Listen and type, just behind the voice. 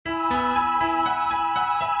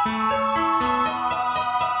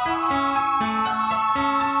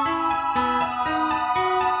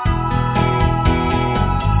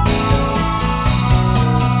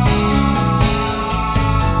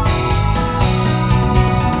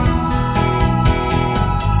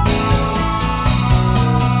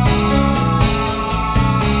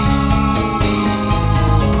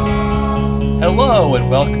Hello and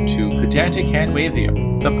welcome to Pedantic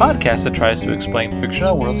Handwavium, the podcast that tries to explain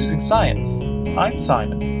fictional worlds using science. I'm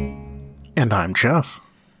Simon. And I'm Jeff.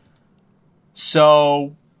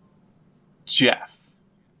 So, Jeff.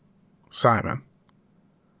 Simon.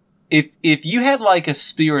 If you had like a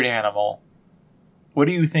spirit animal, what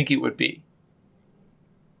do you think it would be?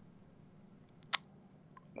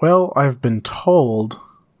 Well, I've been told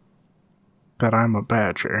that I'm a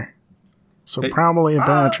badger. So probably a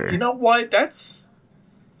badger. You know what? That's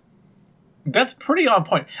pretty on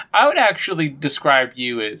point. I would actually describe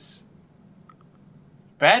you as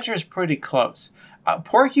badger's pretty close.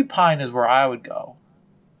 Porcupine is where I would go.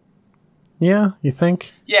 Yeah, you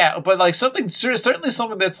think? Yeah, but like certainly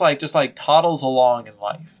something that's like just like toddles along in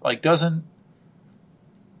life, like doesn't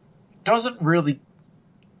really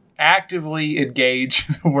actively engage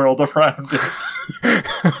the world around it.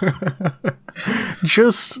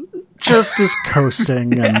 Just is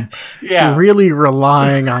coasting and really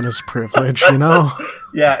relying on his privilege, you know?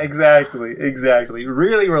 Yeah, exactly.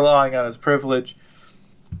 Really relying on his privilege.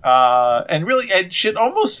 And should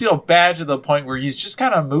almost feel bad to the point where he's just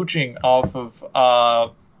kind of mooching off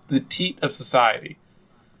of the teat of society.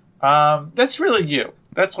 That's really you.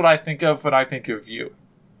 That's what I think of when I think of you.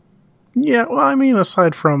 Yeah, well, I mean,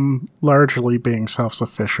 aside from largely being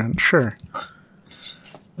self-sufficient, sure.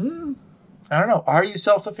 I don't know. Are you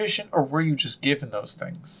self-sufficient, or were you just given those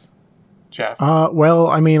things, Jeff? Well,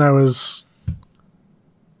 I mean, I was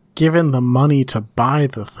given the money to buy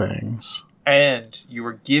the things. And you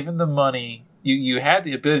were given the money. You had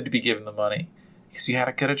the ability to be given the money because you had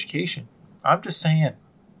a good education. I'm just saying.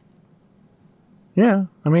 Yeah,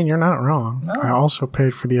 I mean, you're not wrong. No. I also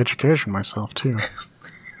paid for the education myself, too.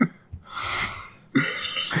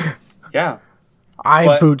 Yeah.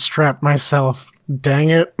 I bootstrapped myself. Dang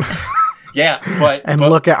it. Yeah, but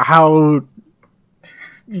look at how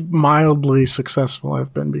mildly successful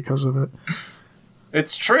I've been because of it.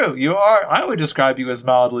 It's true. You are. I would describe you as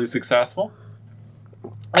mildly successful.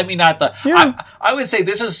 I mean, not the. Yeah. I would say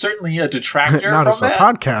this is certainly a detractor not from as that. a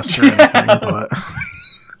podcast or anything, but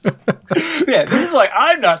yeah, this is like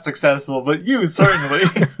I'm not successful, but you certainly.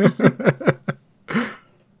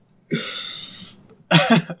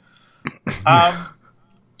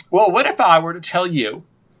 Well, what if I were to tell you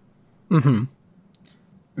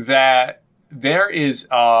that there is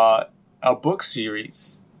a book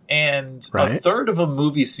series and a third of a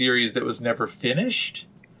movie series that was never finished?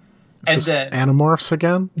 Is this Animorphs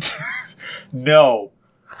again? No.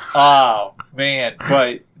 Oh, man.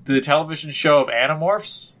 But the television show of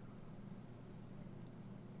Animorphs?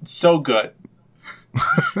 It's so good.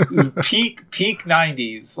 peak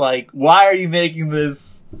 90s. Like, why are you making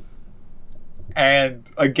this?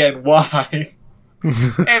 And again, why?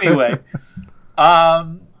 Anyway,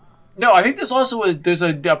 no, I think there's also there's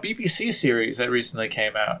a BBC series that recently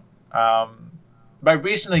came out. By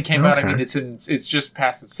recently came out, I mean it's just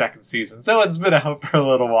past its second season, so it's been out for a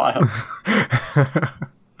little while.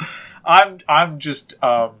 I'm just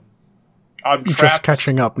just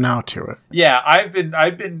catching up now to it. Yeah, I've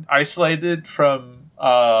been isolated from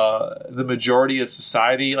the majority of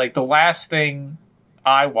society. Like the last thing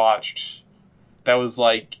I watched that was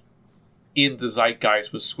like in the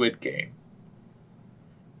zeitgeist was Squid Game.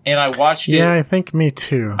 And I watched it. Yeah, I think me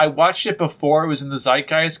too. I watched it before it was in the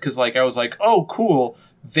zeitgeist because like I was like, oh, cool.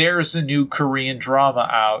 There's a new Korean drama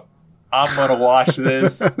out. I'm going to watch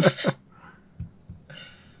this.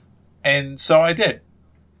 And so I did.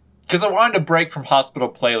 Because I wanted to break from Hospital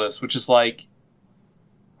Playlist, which is like,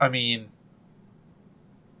 I mean,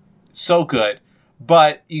 so good.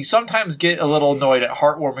 But you sometimes get a little annoyed at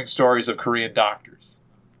heartwarming stories of Korean doctors.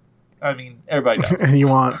 I mean, everybody does. And you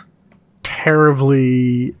want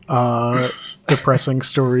terribly depressing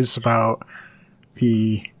stories about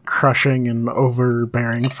the crushing and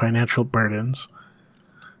overbearing financial burdens.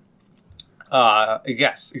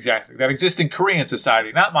 Yes, exactly. That exist in Korean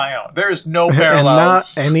society, not my own. There is no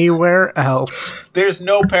parallels. And not anywhere else. There's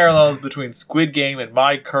no parallels between Squid Game and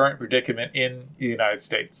my current predicament in the United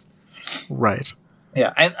States. Right.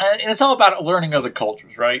 Yeah, and it's all about learning other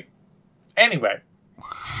cultures, right? Anyway.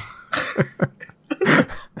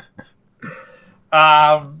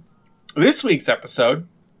 This week's episode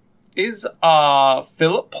is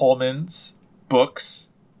Philip Pullman's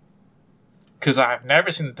books, because I've never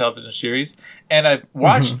seen the television series, and I've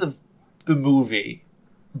watched the movie,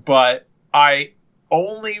 but I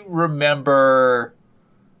only remember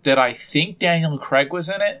that I think Daniel Craig was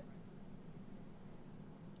in it,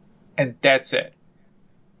 and that's it.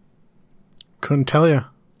 Couldn't tell you.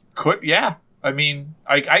 Yeah. I mean,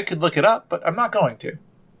 I could look it up, but I'm not going to.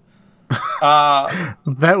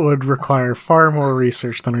 That would require far more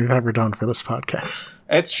research than we've ever done for this podcast.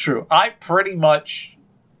 It's true. I pretty much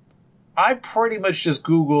just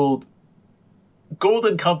Googled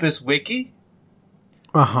Golden Compass Wiki.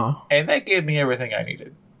 And that gave me everything I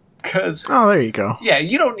needed. Cause there you go. Yeah,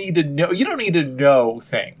 you don't need to know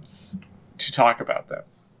things to talk about them.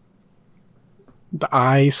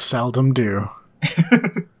 I seldom do.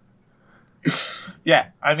 Yeah,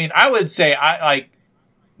 I mean, I would say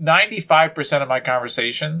 95% of my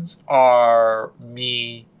conversations are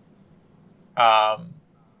me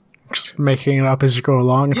just making it up as you go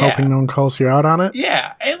along and hoping no one calls you out on it.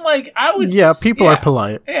 Yeah, and I would people are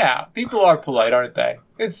polite. Yeah, people are polite, aren't they?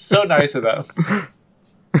 It's so nice of them.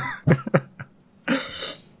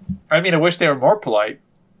 I mean, I wish they were more polite.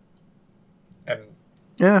 And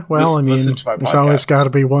yeah, well, I mean, there's always got to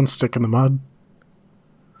be one stick in the mud.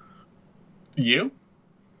 You?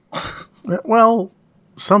 Well,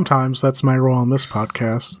 sometimes that's my role on this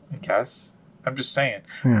podcast. I guess. I'm just saying.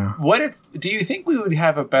 Yeah. Do you think we would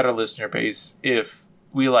have a better listener base if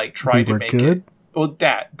we tried to make it? Well,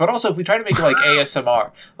 that, but also if we tried to make it like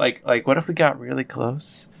ASMR, like what if we got really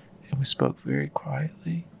close and we spoke very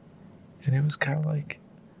quietly, and it was kind of like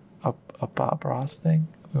a Bob Ross thing.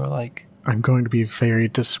 We were like, I'm going to be very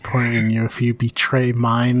disappointed in you if you betray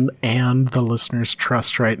mine and the listener's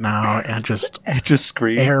trust right now and just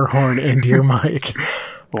scream air horn into your mic.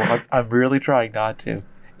 Well, I'm really trying not to.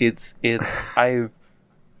 I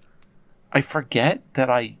forget that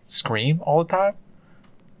I scream all the time.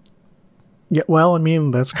 Yeah, well, I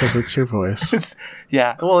mean, that's because it's your voice. It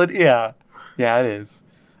is.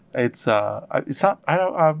 It's not. I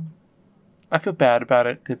don't. I feel bad about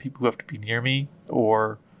it to people who have to be near me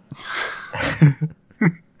or.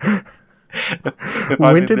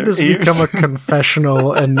 When did this become a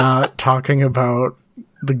confessional and not talking about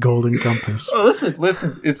the Golden Compass? Oh,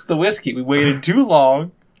 listen! It's the whiskey. We waited too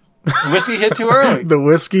long. The whiskey hit too early. The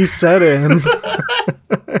whiskey set in.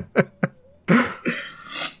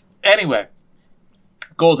 Anyway,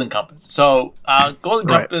 Golden Compass. So, Golden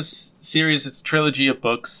Compass series, it's a trilogy of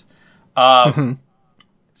books. The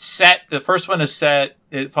first one is set,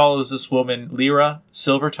 it follows this woman, Lyra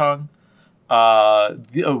Silvertongue.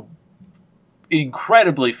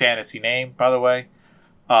 Incredibly fantasy name, by the way.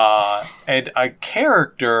 And a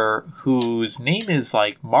character whose name is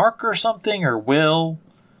Mark or something, or Will.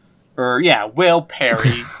 Will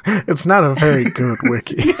Perry. It's not a very good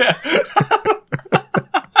wiki.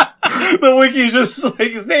 The wiki is just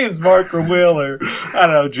his name's Mark or Will or I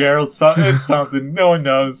don't know, Gerald. It's something. No one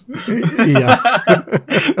knows. Yeah.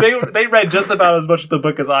 They read just about as much of the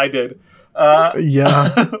book as I did.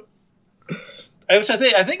 Yeah. Which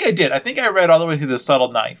I think I did. I think I read all the way through The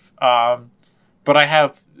Subtle Knife. But I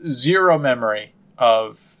have zero memory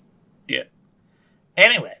of it.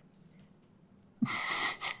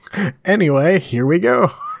 Anyway, here we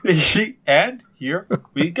go. And here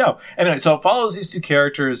we go. Anyway, so it follows these two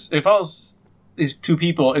characters. It follows these two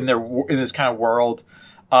people in this kind of world.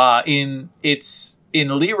 In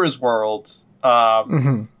Lyra's world.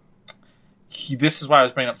 This is why I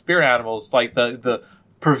was bringing up spirit animals. The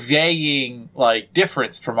purveying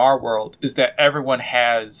difference from our world is that everyone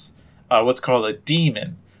has what's called a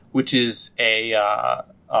demon, which is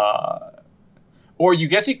or you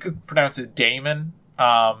guess you could pronounce it daemon.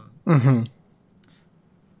 I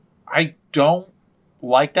don't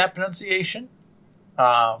like that pronunciation,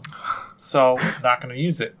 so I'm not going to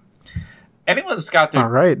use it. Anyone's got their... All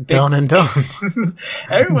right, done and done.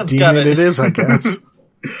 Everyone's demon got it is, I guess.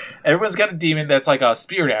 Everyone's got a demon that's like a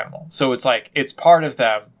spirit animal, so it's it's part of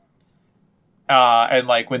them. And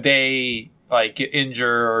when they get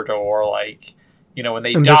injured or when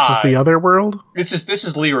they die. This is the other world? This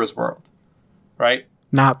is Lyra's world, right?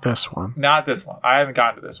 Not this one. Not this one. I haven't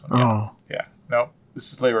gotten to this one yet. Oh. Yeah. No.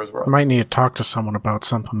 This is Lyra's world. I might need to talk to someone about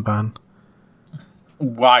something then.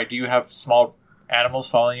 Why? Do you have small animals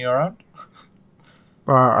following you around?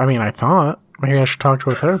 I mean, I thought. Maybe I should talk to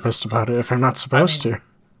a therapist about it if I'm not supposed to.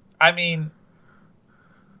 I mean,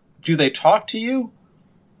 do they talk to you?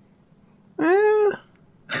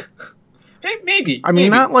 Maybe. I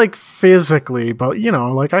mean, not physically, but,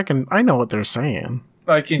 I know what they're saying.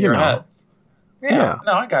 In your head. Yeah.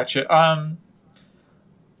 No, I got you. I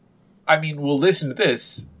mean, we'll listen to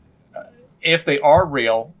this. If they are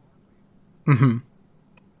real,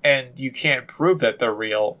 and you can't prove that they're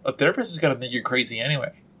real, a therapist is going to think you're crazy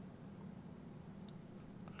anyway.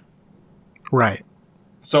 Right.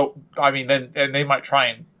 So, I mean, then they might try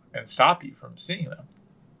and stop you from seeing them.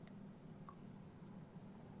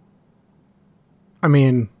 I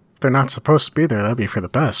mean, they're not supposed to be there. That'd be for the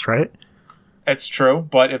best, right? It's true,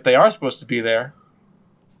 but if they are supposed to be there,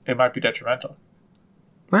 it might be detrimental.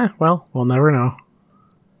 Well, we'll never know.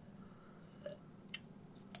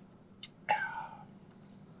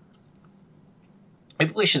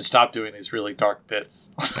 Maybe we should stop doing these really dark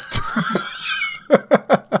bits.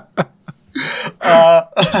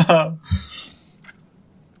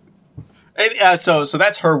 So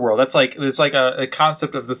that's her world. That's like there's like a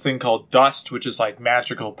concept of this thing called dust, which is like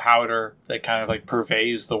magical powder that kind of like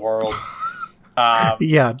pervades the world.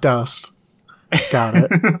 Yeah, dust. Got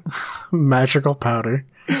it. Magical powder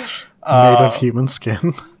made of human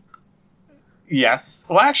skin. Yes.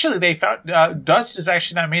 Well, actually, they found dust is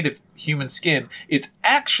actually not made of human skin. It's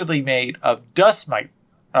actually made of dust mite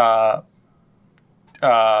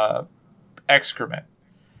excrement,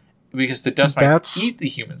 because the dust mites eat the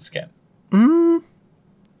human skin.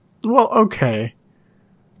 Well, okay.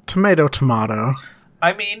 Tomato.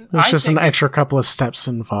 I mean, there's just an extra couple of steps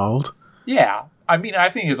involved. Yeah. I mean, I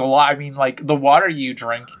think there's a lot. I mean, like, the water you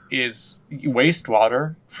drink is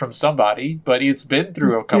wastewater from somebody, but it's been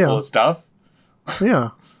through a couple of stuff. Yeah.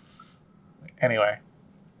 Anyway.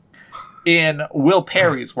 In Will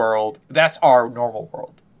Perry's world, that's our normal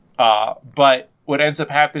world. But what ends up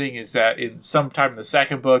happening is that in sometime in the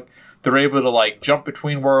second book, they're able to, like, jump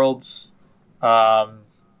between worlds. Yeah,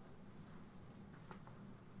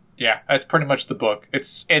 that's pretty much the book.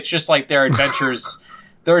 It's just like their adventures...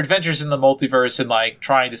 Their adventures in the multiverse and, like,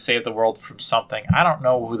 trying to save the world from something. I don't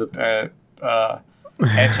know who the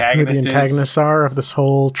antagonist who the antagonists are of this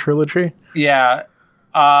whole trilogy. Yeah.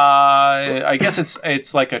 I guess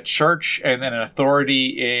it's like a church and then an authority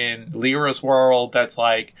in Lyra's world that's,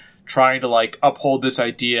 like, trying to, like, uphold this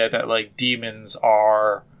idea that, like, demons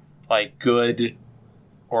are, like, good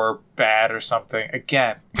or bad or something.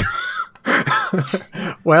 Again.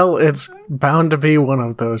 Well, it's bound to be one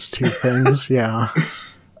of those two things, yeah.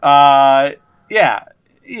 Yeah,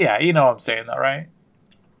 you know what I'm saying, though, right?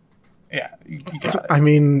 Yeah, you got it. I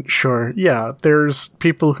mean, sure, yeah. There's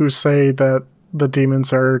people who say that the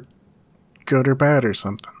demons are good or bad or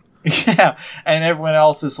something. Yeah, and everyone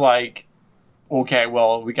else is like, okay,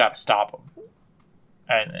 well, we gotta stop them.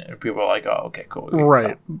 And people are like, oh, okay, cool.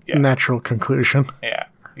 Right, yeah. Natural conclusion.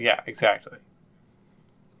 Yeah, exactly.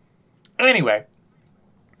 Anyway.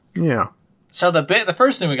 Yeah. So the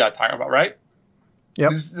first thing we got to talk about, right?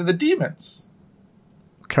 Yep. Is the demons.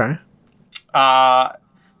 Okay.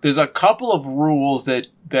 There's a couple of rules that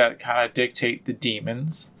kind of dictate the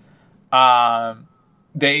demons.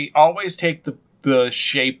 They always take the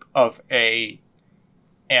shape of a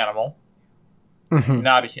animal,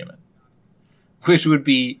 not a human, which would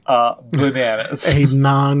be bananas. A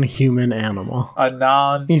non-human animal. A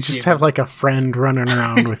non-human. You just have like a friend running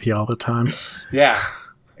around with you all the time. Yeah,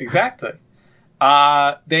 exactly.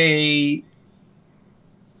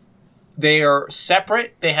 They are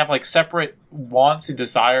separate. They have like separate wants and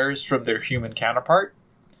desires from their human counterpart.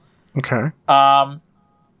 Okay.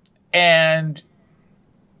 And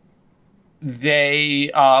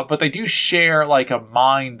but they do share like a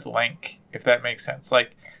mind link, if that makes sense.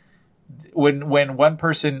 Like when one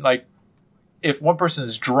person, like if one person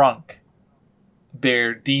is drunk,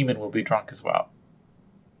 their demon will be drunk as well.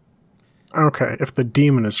 Okay. If the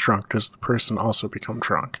demon is drunk, does the person also become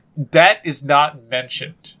drunk? That is not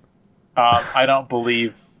mentioned. I don't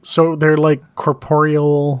believe. So they're like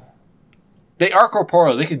corporeal. They are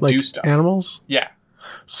corporeal. They can like do stuff. Animals? Yeah.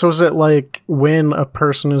 So is it like when a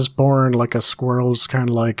person is born, like a squirrel's kind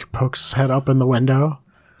of like pokes his head up in the window?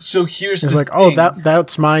 So here's it's the like, thing. oh,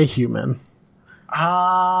 that's my human.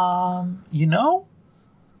 You know,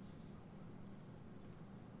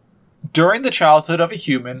 during the childhood of a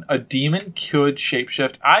human, a demon could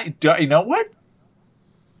shapeshift. You know what?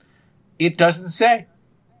 It doesn't say.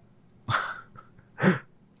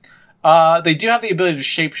 They do have the ability to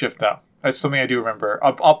shapeshift, though. That's something I do remember.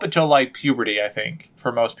 Up until, like, puberty, I think,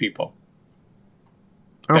 for most people.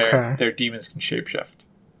 Okay. Their demons can shapeshift.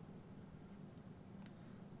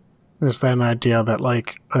 Is that an idea that,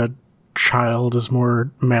 like, a child is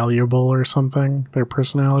more malleable or something? Their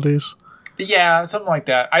personalities? Yeah, something like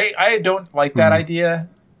that. I don't like that idea.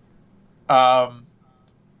 Because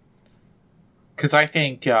I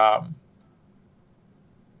think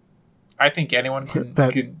anyone can...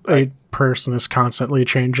 a person is constantly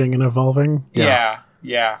changing and evolving? Yeah.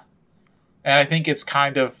 And I think it's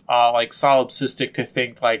kind of, like, solipsistic to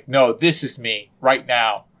think, like, no, this is me, right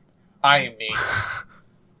now. I am me.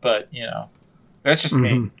 But, you know, that's just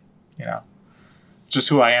me. You know, it's just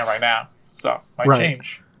who I am right now. So, might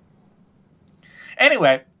change.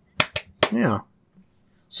 Anyway. Yeah.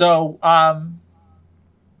 So,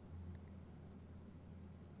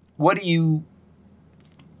 what do you,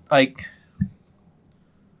 like...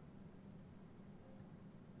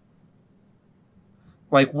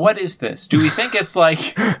 Like, what is this? Do we think it's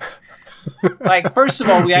like first of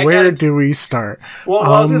all, where do we start? Well,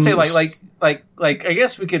 I was gonna say like I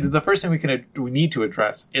guess we could. The first thing we need to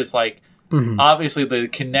address is like obviously the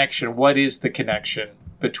connection. What is the connection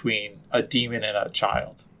between a demon and a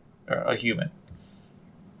child, or a human,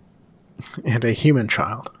 and a human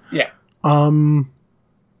child? Yeah.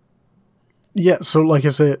 Yeah. So, like I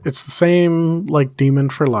said, it's the same like demon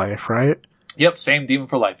for life, right? Yep. Same demon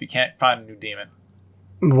for life. You can't find a new demon.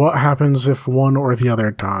 What happens if one or the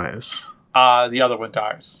other dies? The other one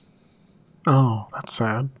dies. Oh, that's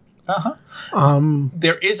sad.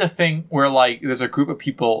 There is a thing where like there's a group of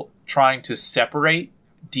people trying to separate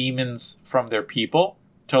demons from their people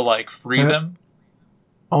to like free them.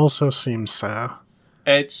 Also seems sad.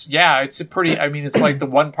 It's a pretty. I mean, it's like the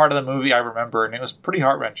one part of the movie I remember, and it was pretty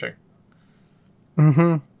heart-wrenching.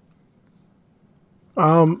 Because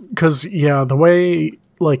the way,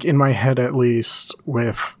 like in my head at least,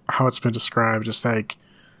 with how it's been described, is like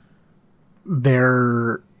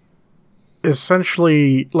they're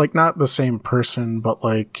essentially like not the same person, but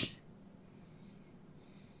like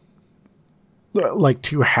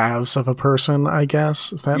two halves of a person, I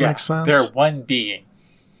guess, if that makes sense. They're one being.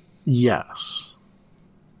 Yes.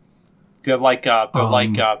 They're like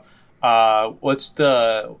what's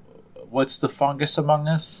the fungus among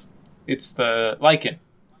us? It's the lichen.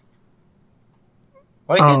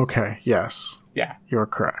 Oh, okay. Yes. Yeah. You're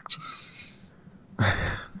correct.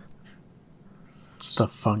 It's the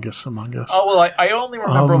fungus among us. Oh, well, I only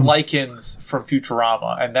remember lichens from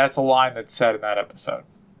Futurama, and that's a line that's said in that episode.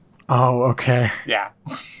 Oh, okay. Yeah.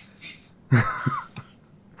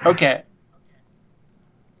 Okay.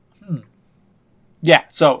 Yeah,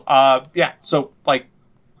 so, like,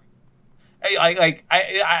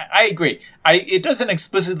 I agree. It doesn't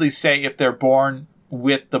explicitly say if they're born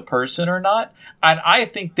with the person or not, and I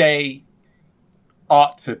think they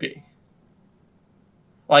ought to be.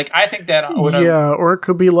 Like, I think that... or it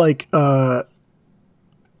could be like,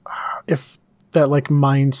 if that, like,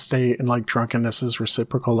 mind state and, like, drunkenness is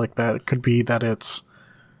reciprocal like that, it could be that it's,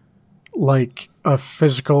 like, a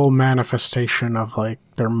physical manifestation of, like,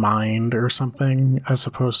 their mind or something, as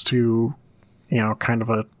opposed to, kind of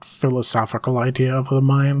a philosophical idea of the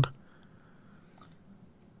mind.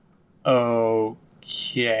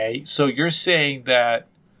 Okay. So you're saying that...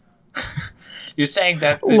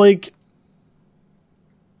 like...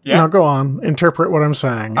 Yeah. Now go on, interpret what I'm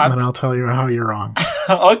saying, and then I'll tell you how you're wrong.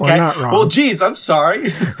 Okay. Or not wrong. Well, geez, I'm sorry.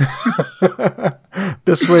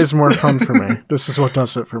 This way's more fun for me. This is what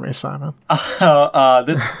does it for me, Simon.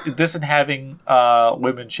 This and having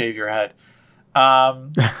women shave your head.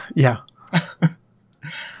 Yeah.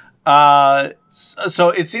 So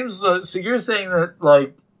it seems. So you're saying that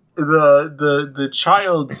like the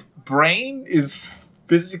child's brain is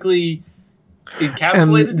physically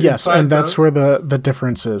encapsulated. And, yes, and that's where the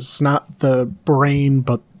difference is. It's not the brain,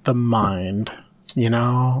 but the mind.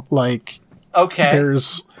 Like okay,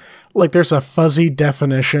 there's a fuzzy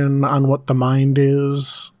definition on what the mind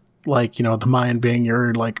is. Like the mind being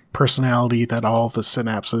your like personality that all the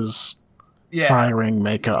synapses firing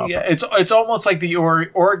make up. Yeah, it's almost like the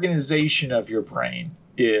organization of your brain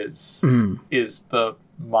is the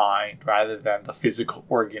mind rather than the physical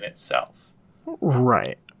organ itself.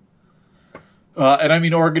 Right. And I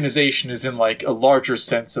mean, organization is in like a larger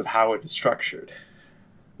sense of how it is structured.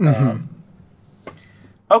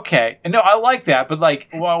 Okay, and no, I like that, but like,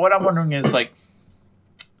 well, what I'm wondering is like,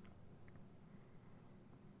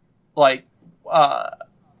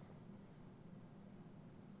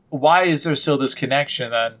 why is there still this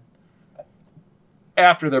connection then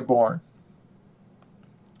after they're born?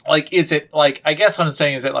 Like, is it like? I guess what I'm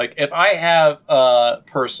saying is that like, if I have a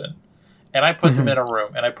person and I put them in a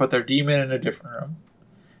room and I put their demon in a different room,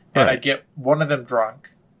 and I get one of them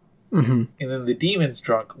drunk, and then the demon's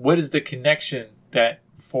drunk, what is the connection that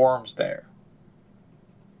forms there?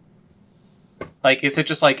 Like, is it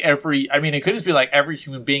just like it could just be like every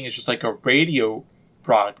human being is just like a radio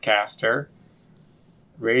broadcaster.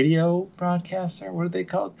 Radio broadcaster? What do they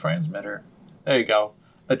call it? Transmitter? There you go.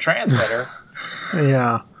 A transmitter.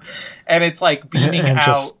 Yeah. And it's like beaming and out.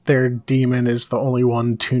 Just their demon is the only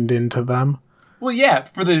one tuned into them. Well, yeah,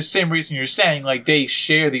 for the same reason you're saying, like, they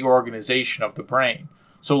share the organization of the brain.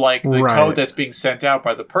 So, like, the code that's being sent out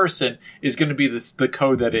by the person is going to be the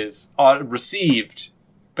code that is received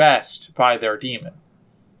best by their demon.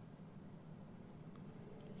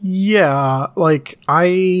 Yeah, like,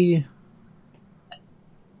 I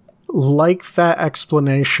like that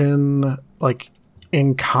explanation, like,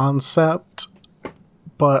 in concept,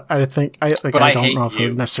 but I think, I don't know if it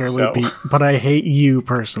would necessarily be, but I hate you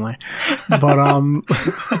personally. But,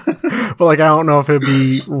 But like, I don't know if it'd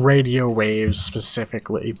be radio waves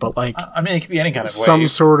specifically, but like, I mean, it could be any kind of some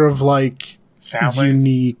wave. sort of like Sound wave,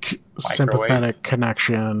 unique microwave. sympathetic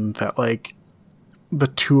connection that like the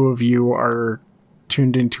two of you are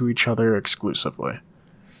tuned into each other exclusively.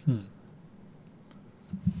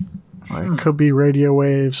 It could be radio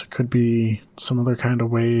waves, it could be some other kind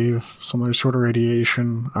of wave, some other sort of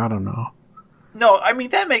radiation. I don't know. No, I mean,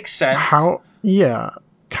 that makes sense. How? Yeah,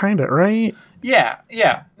 kind of, right? Yeah.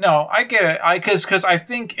 No, I get it. Because I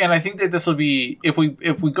think that this will be if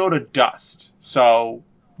we go to dust. So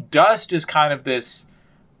dust is kind of this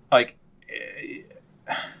like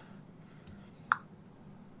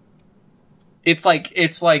it's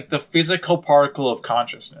like the physical particle of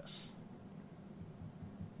consciousness.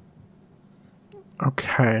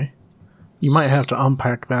 Okay. You might have to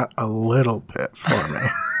unpack that a little bit for me.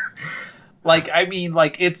 Like, I mean,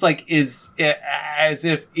 like, it's like, is it, as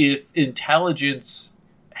if intelligence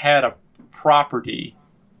had a property.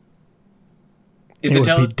 It would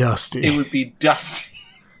be dusty. It would be dusty.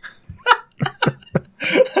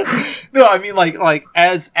 No, I mean, like,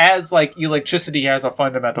 as like electricity has a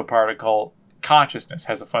fundamental particle, consciousness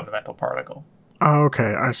has a fundamental particle. Oh,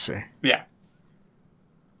 okay, I see. Yeah.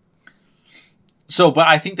 So, but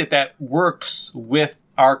I think that works with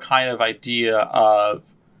our kind of idea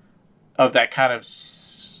of that kind of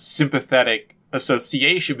sympathetic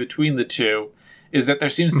association between the two, is that there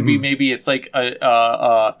seems to be maybe it's like an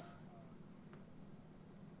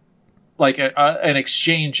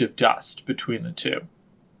exchange of dust between the two,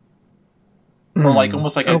 or like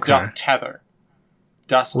almost like a dust tether.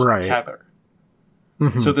 So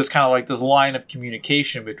there's kind of like this line of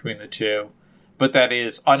communication between the two, but that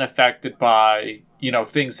is unaffected by,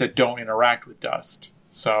 things that don't interact with dust.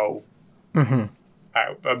 So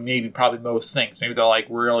maybe probably most things. Maybe they're like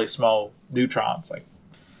really small neutrons. Like,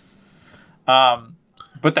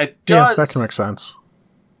 but that does... Yeah, that can make sense.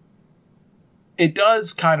 It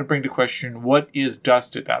does kind of bring to question, what is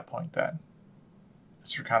dust at that point then?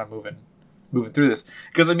 As we're kind of moving through this.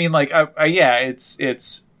 Because, I mean, like,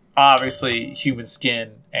 it's obviously human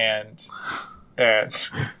skin and termite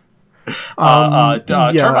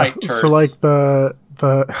turds. So like the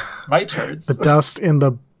mite turds. The dust in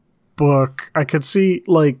the book, I could see,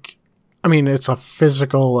 like, I mean, it's a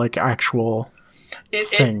physical, like, actual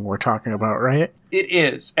thing we're talking about, right? It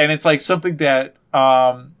is, and it's like something that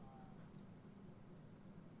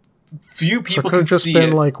few people can see. So it could have just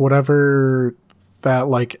been like whatever that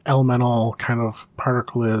like elemental kind of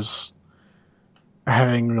particle is,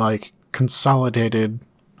 having like consolidated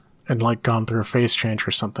and like gone through a phase change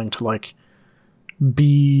or something to like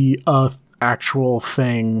be a actual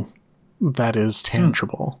thing that is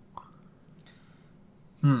tangible.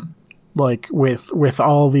 Like with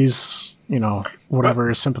all these,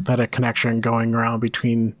 whatever sympathetic connection going around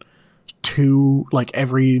between two, like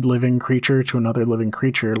every living creature to another living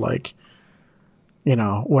creature, like,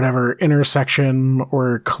 whatever intersection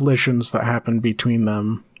or collisions that happen between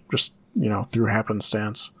them, just, through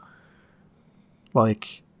happenstance,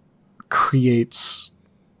 like, creates,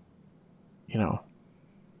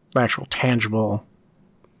 actual tangible,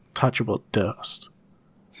 touchable dust.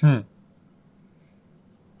 I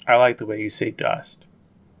like the way you say dust.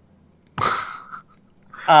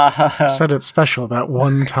 Said it special that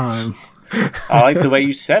one time. I like the way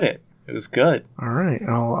you said it. It was good. All right,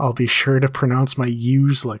 I'll be sure to pronounce my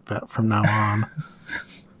U's like that from now on.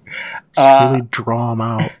 Just really draw them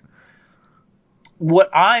out.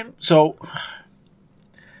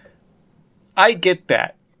 I get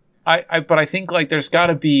that. But I think like there's got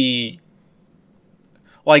to be,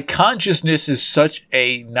 like, consciousness is such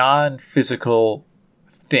a non-physical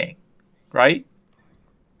thing, right?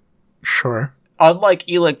 Sure. Unlike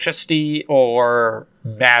electricity or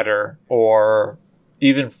matter or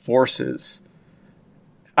even forces,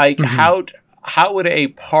 like how would a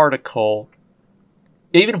particle,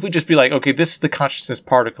 even if we just be like, okay, this is the consciousness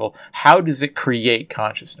particle, how does it create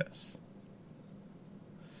consciousness?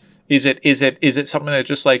 Is it something that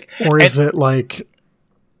just like, or is it like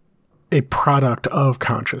a product of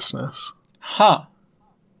consciousness?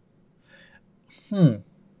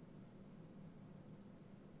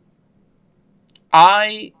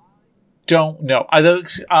 I don't know. I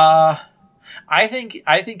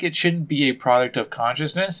think it shouldn't be a product of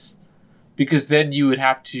consciousness, because then you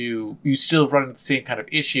still run into the same kind of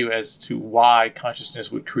issue as to why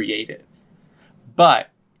consciousness would create it. But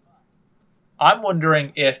I'm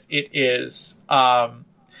wondering if it is,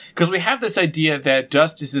 because we have this idea that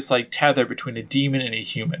dust is this like tether between a demon and a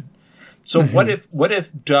human. So what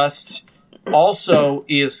if dust also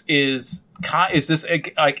is this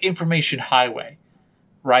like information highway,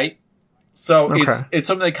 right? So Okay. it's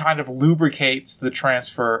something that kind of lubricates the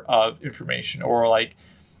transfer of information, or like,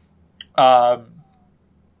 yeah,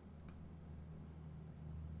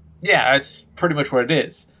 that's pretty much what it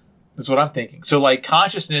is. That's what I'm thinking. So like,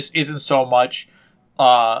 consciousness isn't so much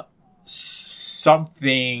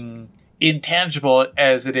something intangible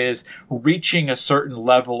as it is reaching a certain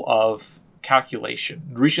level of calculation,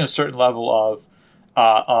 reaching a certain level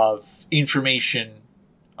of information,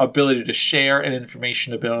 ability to share, and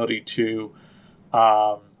information ability to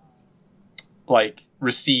like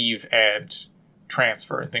receive and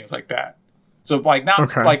transfer and things like that. So like not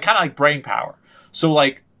like kind of like brain power. So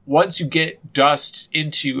like once you get dust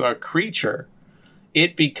into a creature,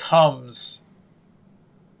 it becomes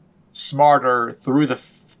smarter through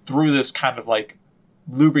this kind of like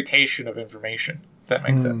lubrication of information. If that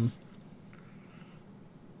makes sense.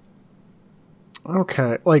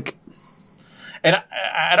 Okay, like, and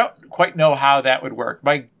I don't quite know how that would work.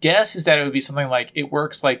 My guess is that it would be something like it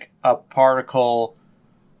works like a particle,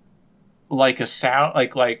 like a sound,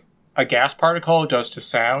 like a gas particle does to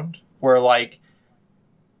sound, where like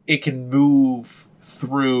it can move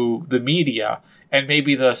through the media, and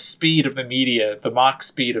maybe the speed of the media, the Mach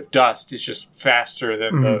speed of dust, is just faster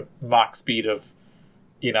than the Mach speed of,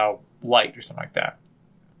 light or something like that.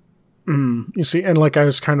 You see, and like I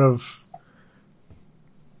was kind of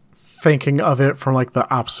thinking of it from like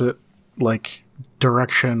the opposite like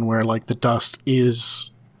direction, where like the dust is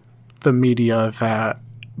the media that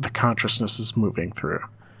the consciousness is moving through.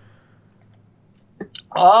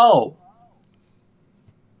 Oh,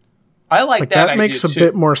 I like that. That makes a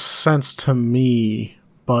bit more sense to me,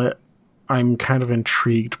 but I'm kind of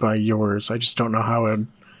intrigued by yours. I just don't know how I'd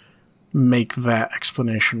make that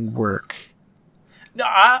explanation work. No,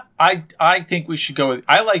 I think we should go with.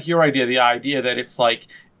 I like your idea. The idea that it's like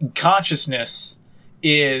consciousness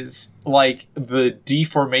is like the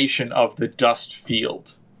deformation of the dust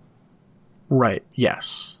field. Right.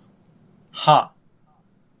 Yes. Huh.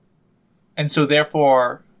 And so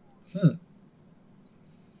therefore,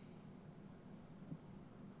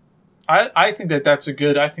 I think that's a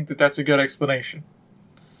good explanation.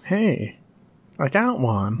 Hey, I got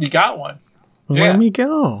one. You got one. Let me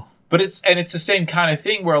go. But it's the same kind of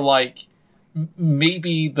thing where like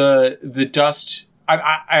maybe the dust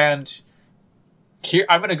and here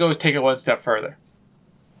I'm going to go take it one step further.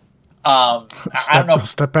 I don't know.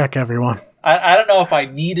 Step back, everyone. I don't know if I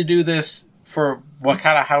need to do this for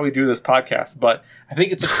how we do this podcast, but I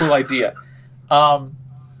think it's a cool idea.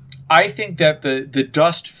 I think that the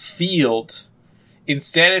dust field,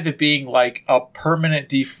 instead of it being like a permanent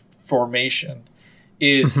deformation,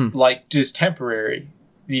 is like just temporary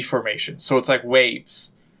deformation. So it's like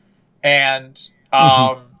waves. And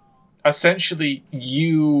essentially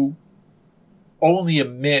you only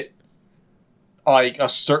emit like a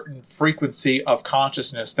certain frequency of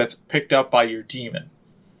consciousness that's picked up by your demon.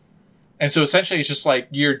 And so essentially it's just like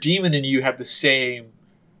your demon and you have the same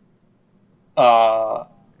almost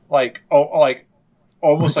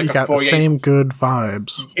like you a got Fourier, the same good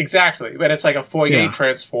vibes. Exactly. And it's like a Fourier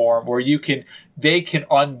transform where they can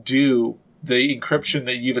undo the encryption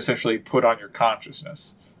that you've essentially put on your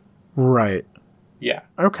consciousness. Right. Yeah.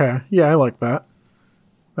 Okay. Yeah, I like that.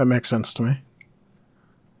 That makes sense to me.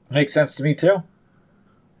 Makes sense to me too.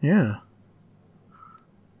 Yeah.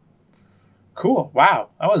 Cool. Wow.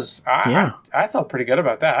 I felt pretty good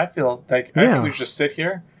about that. I feel like I think we should just sit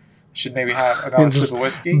here. Should maybe have another sip of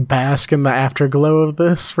whiskey. Bask in the afterglow of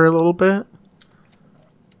this for a little bit.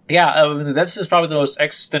 Yeah, this is probably the most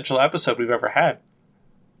existential episode we've ever had.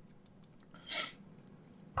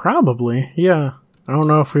 Probably, yeah. I don't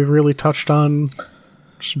know if we've really touched on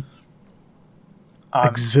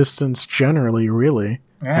existence generally, really.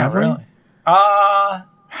 Yeah, have really. We?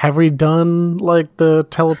 Have we done, like, the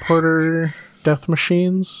teleporter death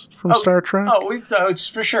machines from Star Trek? Oh, we've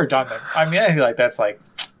for sure done them. I mean, I feel like that's like...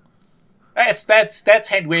 That's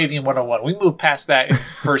hand waving 101. We moved past that in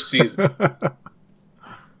first season.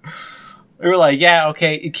 We were like, yeah,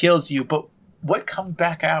 okay, it kills you, but what comes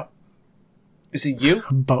back out? Is it you?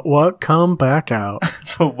 But what come back out?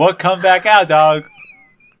 But what come back out, dog?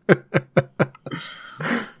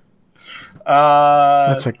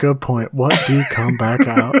 That's a good point. What do come back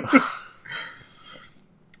out?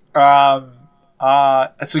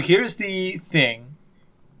 So here's the thing.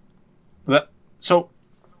 So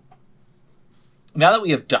now that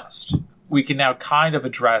we have dust, we can now kind of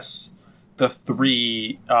address the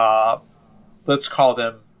three, let's call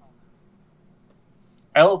them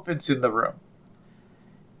elephants in the room.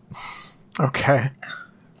 Okay. I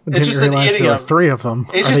It's didn't realize there were three of them.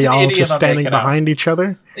 Are they all just standing behind each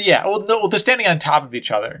other? Yeah, well, no, they're standing on top of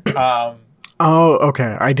each other. Oh,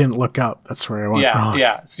 okay. I didn't look up. That's where I went wrong.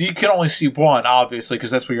 Yeah. So you can only see one, obviously,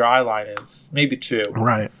 because that's where your eye line is. Maybe two.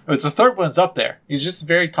 Right. It's the third one's up there. He's just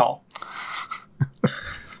very tall.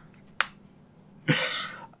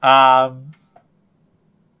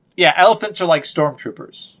 Yeah, elephants are like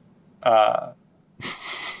stormtroopers.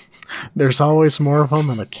 There's always more of them,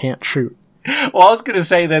 and I can't shoot. Well, I was going to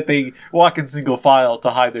say that they walk in single file to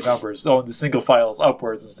hide their numbers. So the single file is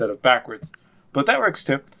upwards instead of backwards. But that works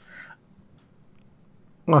too.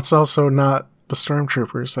 Well, it's also not the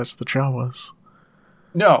stormtroopers. That's the Jawas.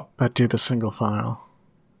 No. That do the single file.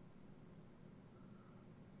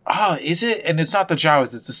 Oh, is it? And it's not the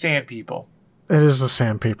Jawas, it's the Sand People. It is the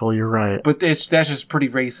Sand People, you're right. But that's just pretty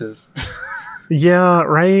racist. Yeah,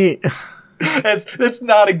 right? That's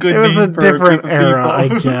not a good name. It was a different era, I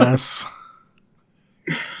people. guess.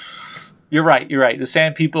 You're right. The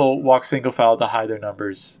Sand People walk single file to hide their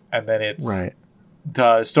numbers. And then it's... Right.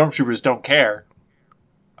 The stormtroopers don't care.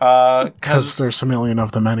 Because there's a million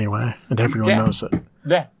of them anyway, and everyone knows it.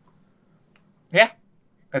 Yeah. Yeah.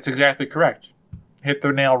 That's exactly correct. Hit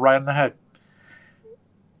the nail right on the head.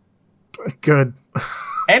 Good.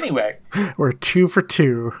 Anyway. We're 2 for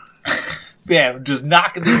 2. Yeah, I'm just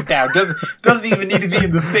knocking these down. Doesn't even need to be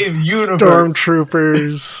in the same universe.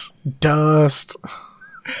 Stormtroopers, dust.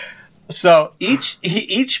 So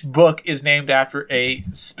each book is named after a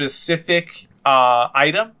specific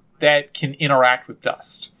item that can interact with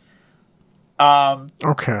dust.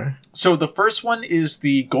 Okay. So the first one is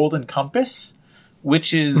the Golden Compass,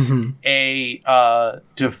 which is a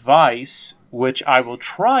device which I will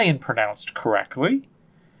try and pronounce correctly.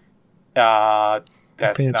 I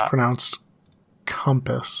think it's pronounced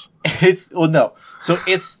compass. So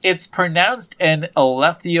it's pronounced an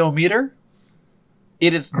alethiometer.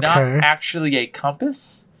 It is not actually a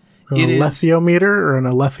compass. An alethiometer or an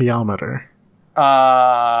alethiometer?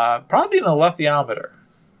 Probably an alethiometer.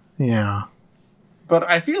 Yeah. But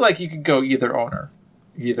I feel like you could go either or.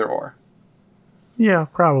 Yeah,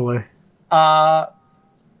 probably.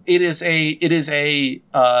 It is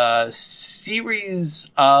a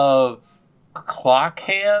series of clock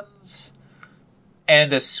hands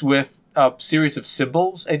and with a series of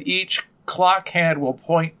symbols, and each clock hand will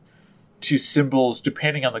point to symbols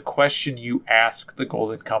depending on the question you ask the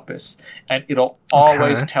Golden Compass, and it'll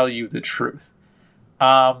always tell you the truth.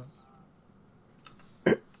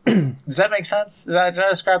 Does that make sense? Did I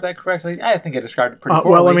describe that correctly? I think I described it pretty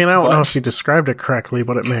poorly. Well, I mean, I don't know if you described it correctly,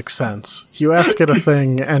 but it makes sense. You ask it a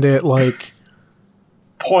thing, and it,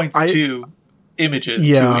 points to images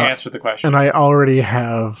to answer the question. And I already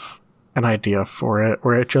have an idea for it,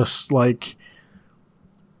 where it just,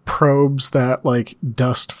 probes that,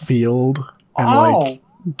 dust field, and,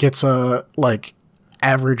 gets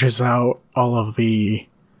averages out all of the...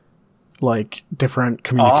 different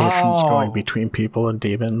communications going between people and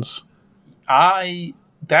demons.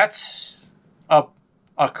 That's a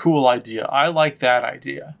cool idea. I like that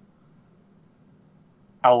idea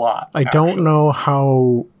a lot. I don't know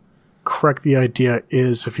how correct the idea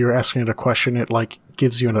is. If you're asking it a question, it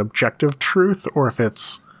gives you an objective truth, or if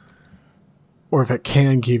it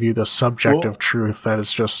can give you the subjective truth that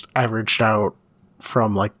is just averaged out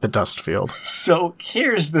from the dust field. So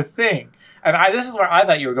here's the thing. And this is where I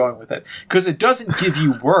thought you were going with it. Because it doesn't give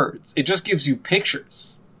you words. It just gives you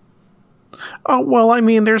pictures. Oh, well, I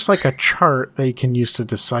mean, there's a chart that you can use to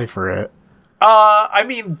decipher it. I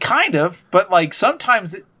mean, kind of. But,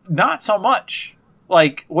 sometimes not so much.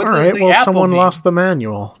 What does the apple someone mean? lost the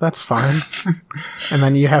manual. That's fine. And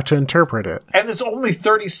then you have to interpret it. And there's only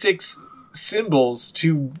 36 symbols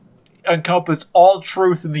to encompass all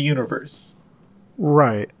truth in the universe.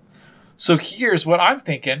 Right. So here's what I'm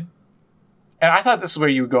thinking. And I thought this is where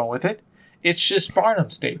you were going with it. It's just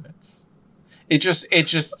Barnum statements. It just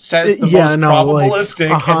says the most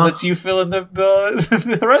probabilistic and lets you fill in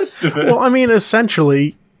the rest of it. Well, I mean,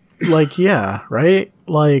 essentially, right?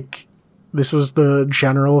 This is the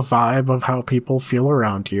general vibe of how people feel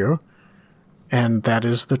around you. And that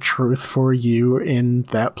is the truth for you in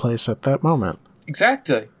that place at that moment.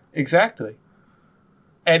 Exactly.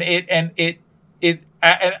 And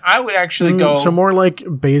I would actually go... So more like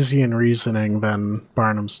Bayesian reasoning than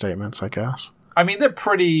Barnum statements, I guess. I mean, they're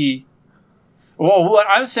pretty... Well, what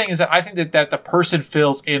I'm saying is that I think that the person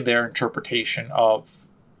fills in their interpretation of...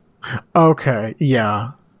 Okay,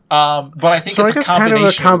 yeah. But I think it's kind of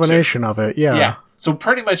a combination of it, yeah. Yeah. So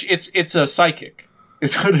pretty much it's a psychic.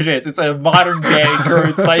 Is what it is. It's a modern day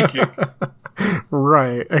current psychic.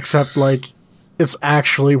 Right, except it's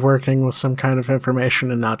actually working with some kind of information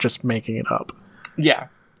and not just making it up. Yeah.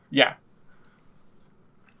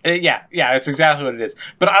 Yeah, it's exactly what it is.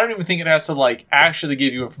 But I don't even think it has to like actually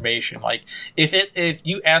give you information. Like if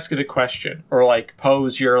you ask it a question or like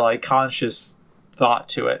pose your like conscious thought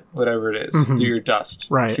to it, whatever it is, through your dust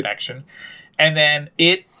connection, and then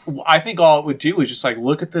I think all it would do is just like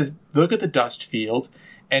look at the dust field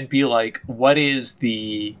and be like, what is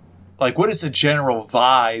the general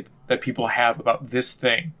vibe that people have about this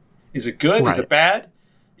thing? Is it good? Is it bad?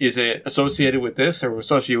 Is it associated with this or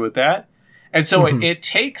associated with that? And so it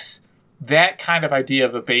takes that kind of idea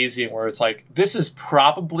of a Bayesian where it's like, this is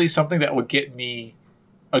probably something that would get me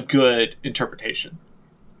a good interpretation.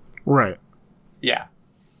 Right. Yeah.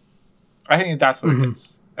 I think that's what it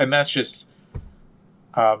is. And that's just,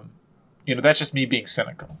 that's just me being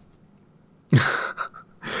cynical.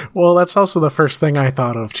 Well, that's also the first thing I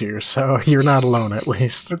thought of too, so you're not alone at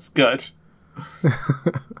least. That's good.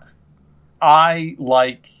 I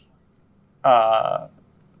like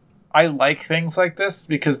things like this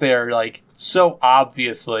because they are like so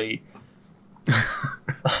obviously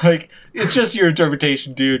like it's just your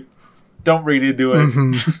interpretation, dude. Don't read into it.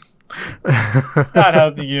 It's not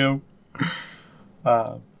helping you.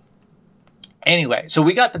 Anyway, so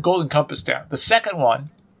we got the golden compass down. The second one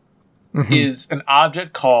is an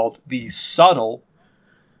object called the subtle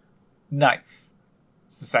knife.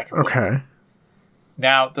 It's the second one. Okay.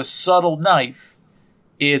 Now, the subtle knife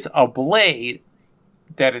is a blade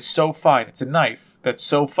that is so fine. It's a knife that's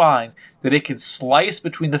so fine that it can slice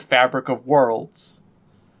between the fabric of worlds.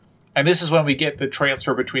 And this is when we get the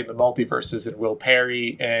transfer between the multiverses and Will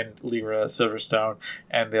Perry and Lyra Silverstone,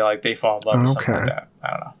 and they fall in love or something like that. I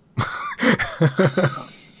don't know.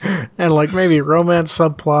 And like maybe romance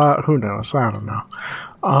subplot. Who knows? I don't know.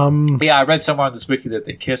 Yeah, I read somewhere on this wiki that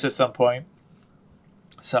they kiss at some point.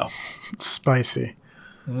 So it's spicy.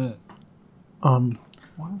 What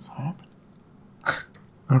is happening?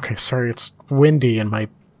 Okay, sorry, it's windy and my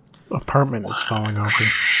apartment is falling over.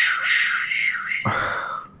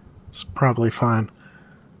 It's probably fine.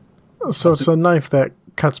 So it's a knife that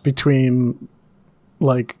cuts between,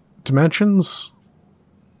 like, dimensions?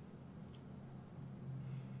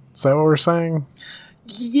 Is that what we're saying?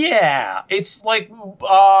 Yeah, it's like,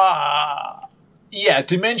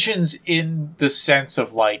 dimensions in the sense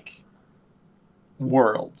of, like,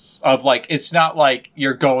 worlds. Of, like, it's not like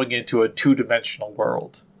you're going into a two-dimensional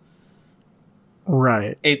world.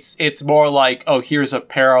 Right. It's more like, oh, here's a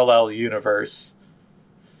parallel universe.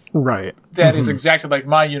 Right. That is exactly like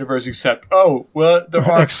my universe, except, oh, well, there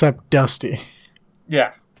are... Except dusty.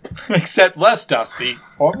 Yeah. Except less dusty,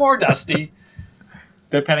 or more dusty,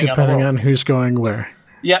 depending on who's going where.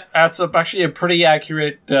 Yep, that's actually a pretty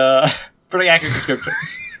accurate description.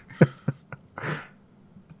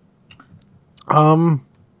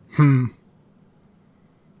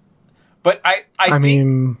 But I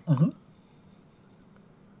mean...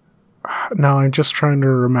 No, I'm just trying to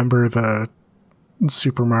remember the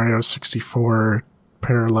Super Mario 64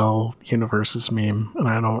 parallel universes meme, and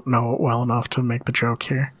I don't know it well enough to make the joke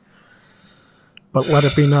here. But let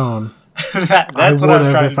it be known. That's I what I was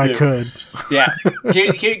trying to do. I could. Yeah.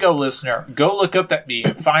 Here you go, listener. Go look up that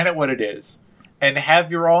meme, find out what it is, and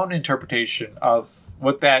have your own interpretation of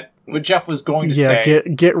what Jeff was going to say. Yeah,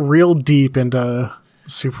 get real deep into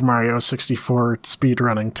Super Mario 64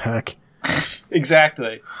 speedrunning tech.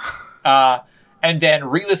 Exactly. And then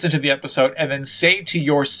re-listen to the episode, and then say to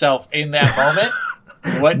yourself in that moment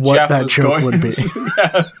what Jeff that was joke going would be.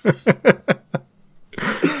 Yes.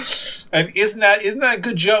 And isn't that a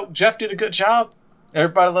good joke? Jeff did a good job.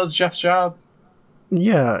 Everybody loves Jeff's job.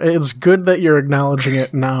 Yeah, it's good that you're acknowledging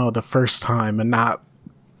it now the first time and not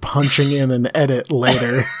punching in an edit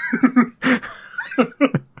later.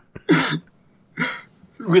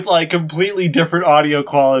 With like completely different audio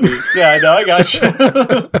quality. Yeah, no, I got you.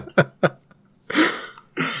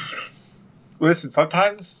 Listen,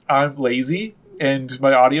 sometimes I'm lazy and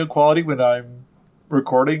my audio quality when I'm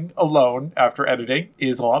recording alone after editing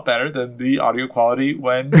is a lot better than the audio quality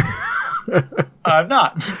when I'm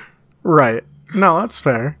not. Right. No, that's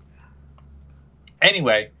fair.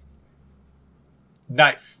 Anyway,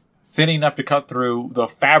 knife. Thin enough to cut through the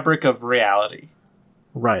fabric of reality.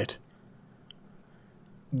 Right.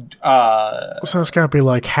 So it's got to be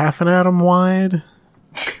like half an atom wide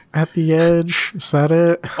at the edge. Is that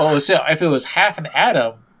it? Oh, so if it was half an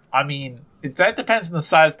atom, I mean, that depends on the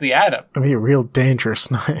size of the atom. It'd be a real dangerous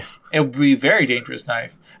knife. It would be a very dangerous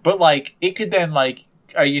knife. But, like, it could then, like,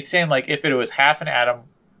 are you saying, like, if it was half an atom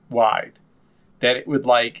wide, that it would,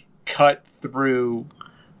 like, cut through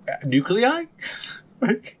nuclei?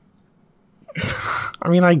 Like... I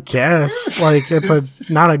mean, I guess. Like,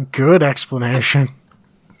 it's not a good explanation.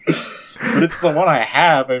 But it's the one I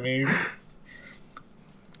have, I mean.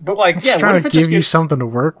 But like, yeah, trying what if to it just give you gets something to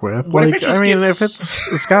work with. What if Like, it just I mean, gets-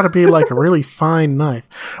 if it's got to be like a really fine knife,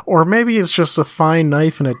 or maybe it's just a fine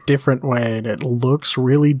knife in a different way, and it looks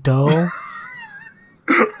really dull.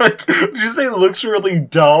 like, did you say it looks really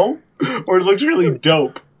dull or it looks really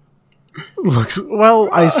dope? Looks well.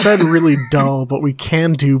 I said really dull, but we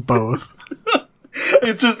can do both.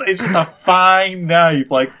 It's just a fine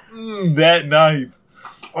knife. Like, that knife.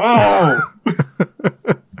 Oh.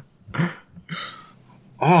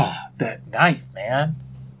 Oh, that knife, man.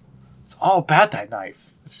 It's all about that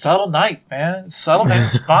knife. It's subtle knife, man. Subtle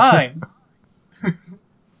knife is fine.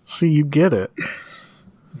 So you get it.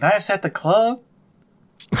 Knives at the club.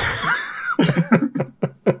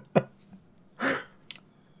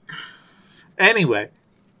 Anyway,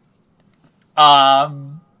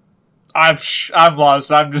 I'm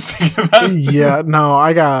lost. I'm just thinking about Yeah, no,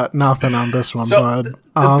 I got nothing on this one, bud.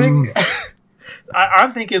 the thing,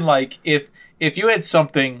 I'm thinking like if you had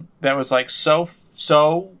something that was like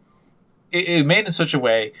it made in such a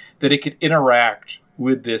way that it could interact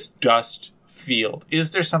with this dust field.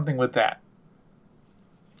 Is there something with that?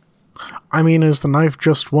 I mean, is the knife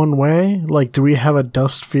just one way? Like, do we have a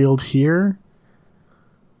dust field here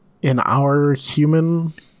in our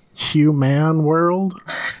human world?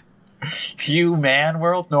 Human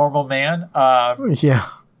world, normal man. Yeah.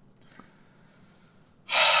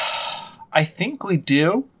 I think we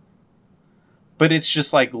do, but it's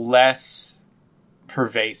just like less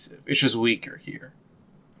pervasive. It's just weaker here.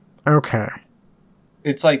 Okay.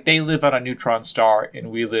 It's like they live on a neutron star and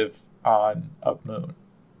we live on a moon.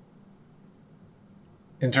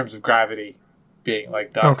 In terms of gravity being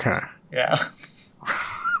like dust. Okay. Yeah.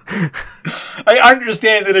 I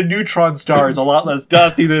understand that a neutron star is a lot less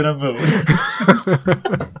dusty than a moon.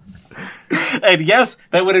 And yes,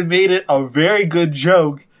 that would have made it a very good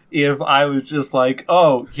joke if I was just like,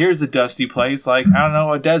 oh, here's a dusty place, like, I don't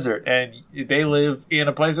know, a desert, and they live in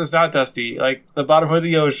a place that's not dusty, like the bottom of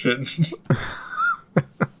the ocean.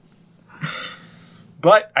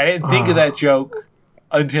 But I didn't think of that joke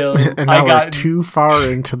until And now we're too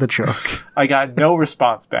far into the joke. I got no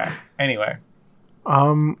response back. Anyway.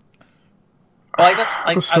 So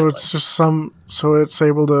it's just so it's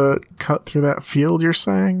able to cut through that field, you're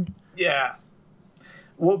saying? Yeah.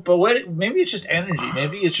 Well, but maybe it's just energy.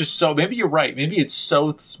 Maybe it's just maybe you're right. Maybe it's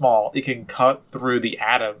so small it can cut through the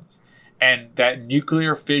atoms, and that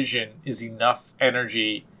nuclear fission is enough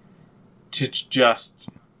energy to just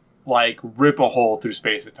like rip a hole through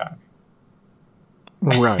space and time.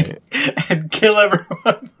 Right. And kill everyone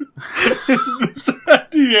in the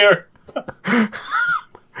surrounding area.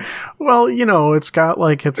 Well, it's got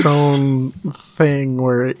like its own thing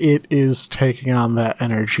where it is taking on that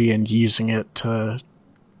energy and using it to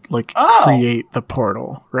like create the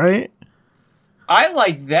portal, right? I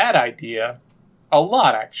like that idea a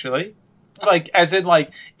lot, actually. Like, as in,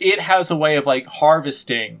 like, it has a way of like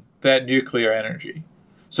harvesting that nuclear energy.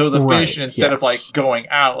 So the fission, instead of like going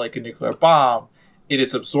out like a nuclear bomb, it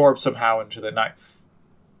is absorbed somehow into the knife.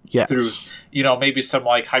 Yes. Through, maybe some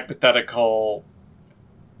like hypothetical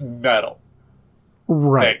metal.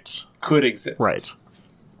 Right. That could exist. Right.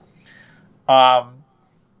 I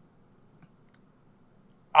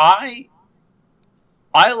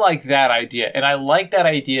like that idea, and I like that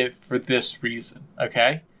idea for this reason,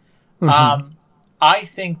 okay? Mm-hmm. I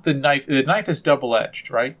think the knife is double-edged,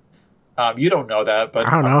 right? You don't know that, but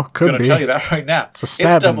I don't know. I'm going to tell you that right now. It's a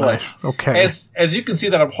stabbing knife. Okay. As you can see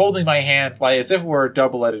that I'm holding my hand like as if it were a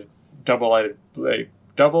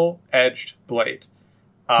double-edged blade.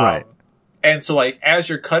 Right. And so, like, as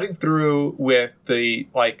you're cutting through with the,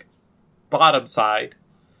 like, bottom side,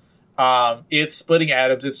 it's splitting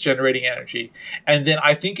atoms, it's generating energy. And then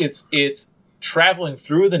I think it's traveling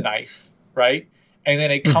through the knife, right? And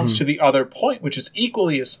then it comes to the other point, which is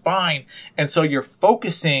equally as fine. And so you're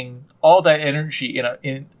focusing all that energy in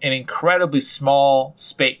an incredibly small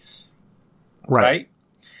space, right?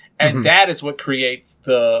 And that is what creates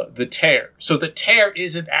the tear. So the tear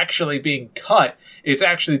isn't actually being cut; it's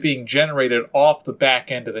actually being generated off the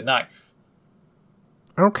back end of the knife.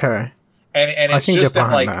 Okay. And it's just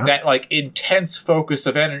that like intense focus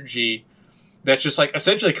of energy that's just like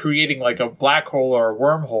essentially creating like a black hole or a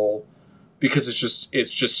wormhole, because it's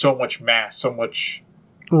just so much mass, so much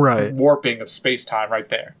warping of space-time right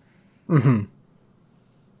there. Mm-hmm.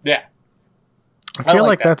 Yeah. I feel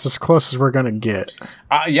like that's as close as we're going to get.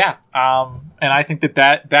 Yeah. And I think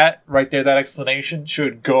that right there, that explanation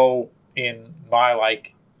should go in my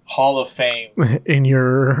like Hall of Fame. In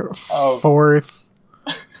your fourth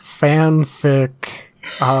fanfic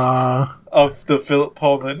of the Philip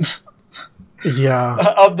Pullman.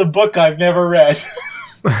 Yeah. Of the book I've never read.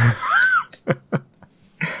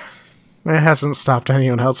 It hasn't stopped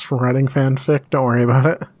anyone else from writing fanfic. Don't worry about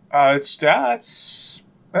it. That's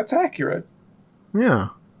accurate. Yeah.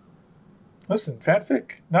 Listen,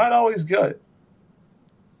 fanfic, not always good.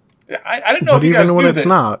 I didn't know if you even guys when knew it's this.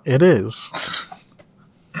 not, it is.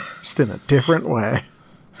 Just in a different way.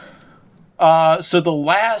 So the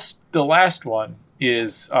last one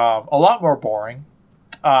is a lot more boring.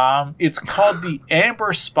 It's called the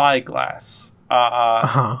Amber Spyglass.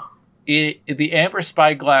 The Amber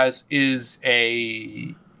Spyglass is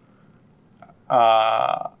it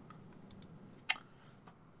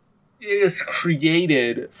is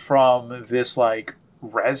created from this like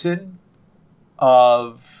resin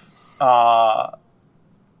of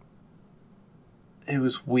it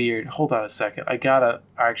was weird. Hold on a second. I gotta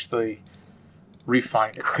actually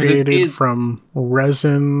refine it. Created from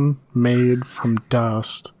resin made from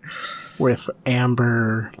dust with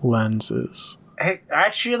amber lenses. Hey,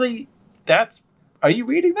 actually, are you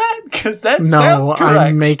reading that? Because that sounds correct.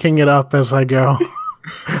 I'm making it up as I go.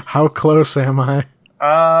 How close am I?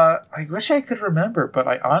 I wish I could remember, but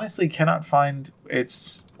I honestly cannot find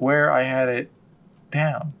it's where I had it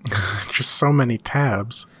down. Just so many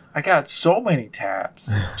tabs. I got so many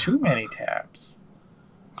tabs. Too many tabs.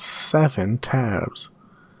 7 tabs.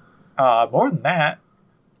 More than that.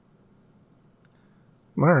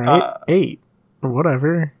 Alright, 8.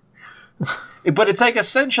 Whatever. But it's like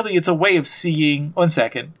essentially it's a way of seeing. 1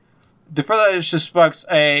 second. The further it's just bucks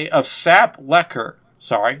of sap liquor.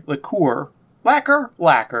 Sorry, liqueur.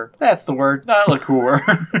 Lacquer. That's the word, not liqueur.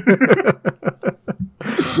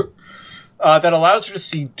 That allows her to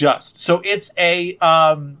see dust. So it's a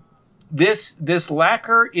this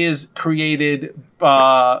lacquer is created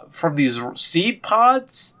from these seed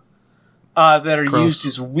pods that are used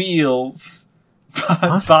as wheels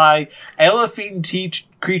by elephant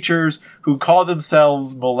creatures who call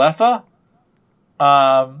themselves Molefa,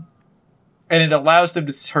 and it allows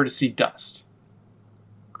her to see dust.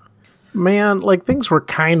 Man, like, things were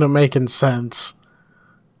kind of making sense.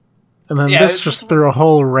 And then this just threw a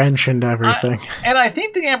whole wrench into everything. And I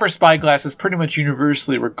think the Amber Spyglass is pretty much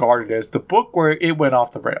universally regarded as the book where it went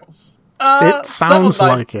off the rails. It sounds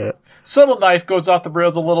like it. Subtle Knife goes off the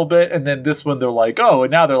rails a little bit, and then this one they're like, oh,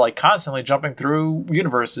 and now they're like constantly jumping through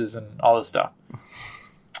universes and all this stuff.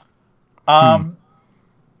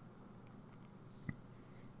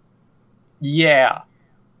 Yeah.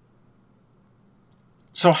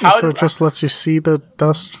 So it just lets you see the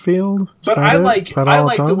dust field? But I like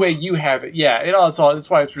the way you have it. Yeah, that's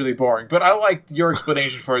why it's really boring. But I like your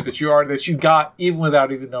explanation for it that you got even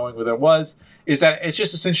without even knowing what it was, is that it's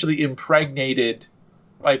just essentially impregnated,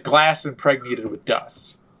 like glass impregnated with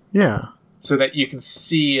dust. Yeah. So that you can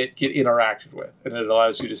see it get interacted with, and it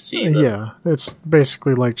allows you to see yeah, it's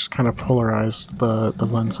basically like just kind of polarized the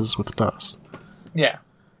lenses with dust. Yeah.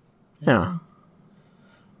 Yeah.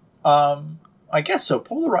 I guess so.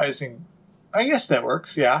 Polarizing, I guess that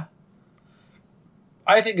works, yeah.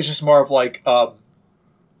 I think it's just more of like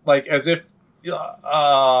as if,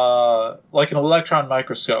 like an electron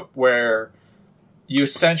microscope where you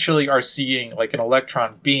essentially are seeing like an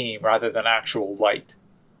electron beam rather than actual light.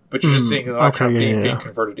 But you're just seeing an electron beam being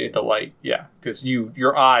converted into light, yeah. Because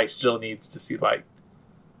your eye still needs to see light.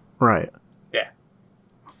 Right. Yeah.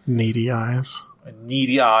 Needy eyes. And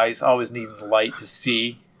needy eyes, always needing light to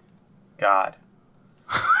see. God.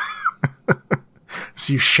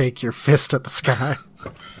 So you shake your fist at the sky.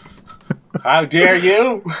 How dare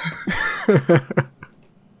you?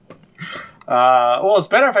 Well, it's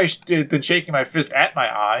better if I did than shaking my fist at my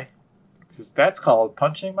eye. Because that's called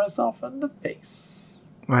punching myself in the face.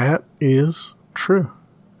 That is true.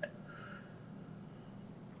 You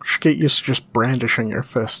should get used to just brandishing your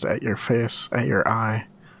fist at your face, at your eye.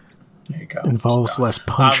 There you go. Involves less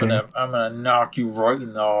punching. I'm gonna knock you right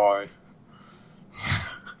in the eye.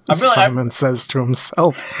 Simon says to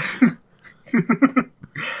himself.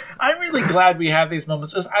 I'm really glad we have these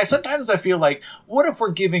moments. Sometimes I feel like, what if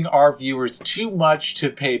we're giving our viewers too much to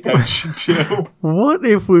pay attention to? What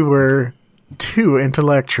if we were too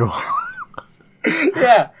intellectual?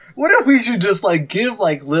 Yeah. What if we should just like give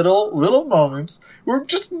like little moments where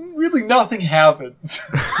just really nothing happens?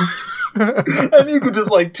 And you could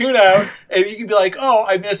just like tune out and you could be like, oh,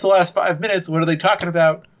 I missed the last 5 minutes. What are they talking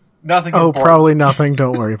about? Nothing important. Probably nothing.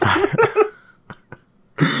 Don't worry about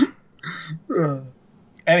it.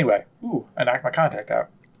 Anyway. Ooh, I knocked my contact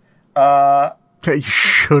out. You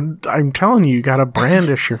should. I'm telling you, you gotta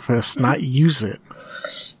brandish your fist, not use it.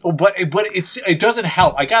 Oh, but it doesn't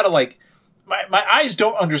help. I gotta like, my eyes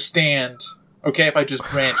don't understand, okay, if I just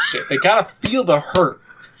brandish it. They gotta feel the hurt.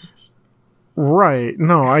 Right.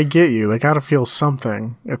 No, I get you. They gotta feel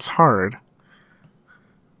something. It's hard.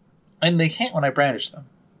 And they can't when I brandish them.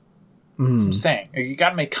 That's what I'm saying. You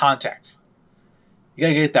gotta make contact. You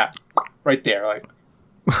gotta get that right there. Like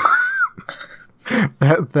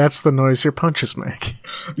that's the noise your punches make.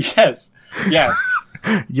 Yes.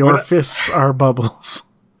 Your fists are bubbles.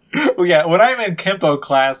 Well, yeah, when I'm in Kempo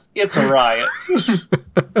class, it's a riot.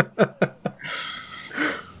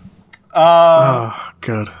 Oh,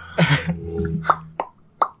 good.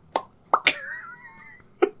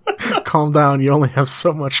 Calm down. You only have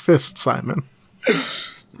so much fist, Simon.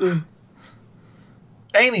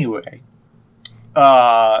 Anyway,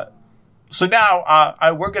 so now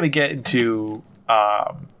we're going to get into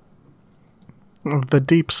the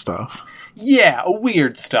deep stuff. Yeah,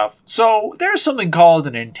 weird stuff. So there's something called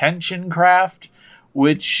an intention craft,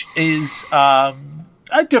 which is a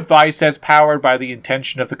device that's powered by the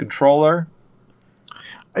intention of the controller.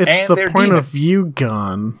 It's the point of view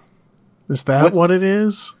gun. Is that what it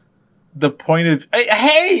is? The point of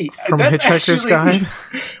hey from Hitchhiker's Guide.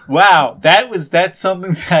 Wow, that's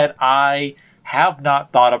something that I have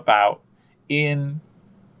not thought about in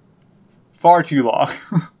far too long.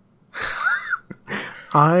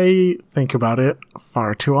 I think about it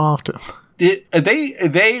far too often. The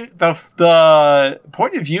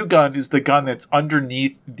point of view gun is the gun that's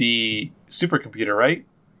underneath the supercomputer, right?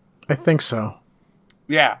 I think so.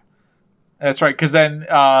 Yeah, that's right. Because then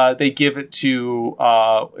they give it to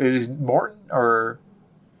is Morton or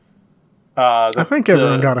I think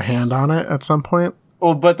everyone got a hand on it at some point.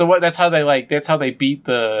 Oh, but that's how they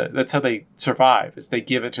survive, is they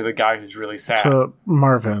give it to the guy who's really sad. To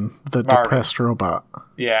Marvin, the depressed robot.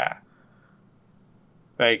 Yeah.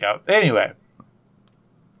 There you go. Anyway.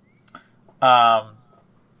 I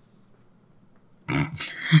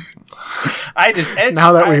just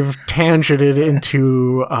now that we've tangented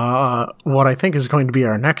into what I think is going to be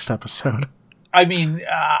our next episode. I mean,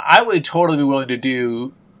 I would totally be willing to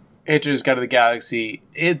do Hitchhiker's Guide to the Galaxy.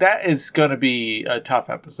 That is going to be a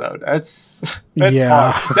tough episode. That's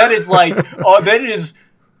hard. That is like that is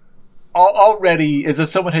already as if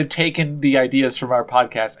someone had taken the ideas from our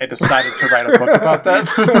podcast and decided to write a book about that.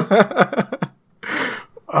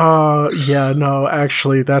 Yeah, no,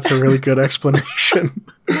 actually, that's a really good explanation.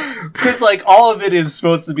 Because like all of it is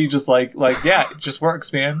supposed to be just like yeah, it just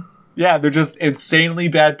works, man. Yeah, they're just insanely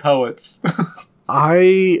bad poets.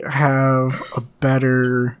 I have a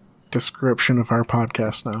better description of our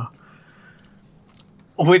podcast now.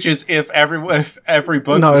 Which is if every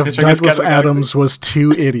book... No, if Douglas Adams was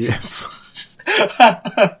two idiots.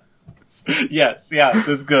 Yes, yeah,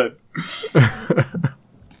 that's good.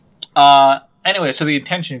 Anyway, so the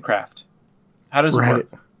intention craft. How does it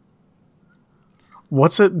work?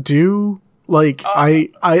 What's it do? Like,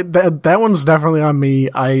 that one's definitely on me.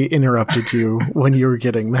 I interrupted you when you were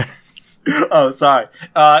getting there. Oh, sorry.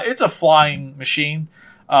 It's a flying machine.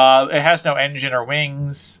 It has no engine or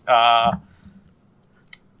wings.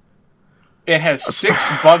 It has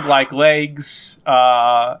 6 bug-like legs.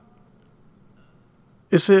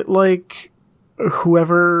 Is it like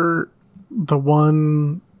whoever the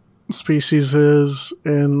one species is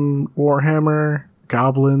in Warhammer,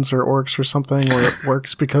 goblins or orcs or something, where it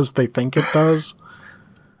works because they think it does?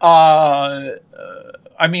 I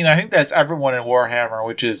mean, I think that's everyone in Warhammer,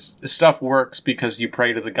 which is stuff works because you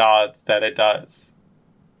pray to the gods that it does.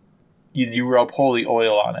 You rub holy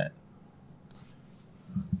oil on it.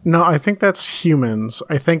 No, I think that's humans.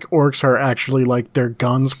 I think orcs are actually like their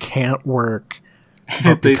guns can't work,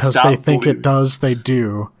 but because they think it does, they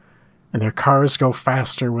do. And their cars go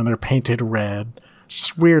faster when they're painted red.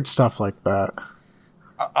 Just weird stuff like that.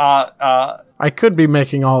 I could be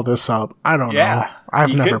making all this up. I don't know.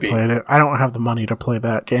 I've never played it. I don't have the money to play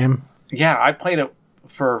that game. Yeah, I played it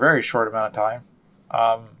for a very short amount of time.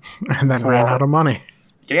 And then ran out of money.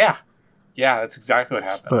 Yeah. Yeah, that's exactly what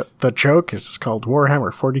happens. The joke is it's called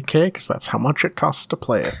Warhammer 40K because that's how much it costs to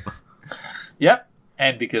play it. Yep.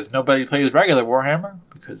 And because nobody plays regular Warhammer,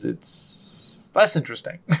 because it's less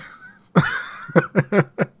interesting.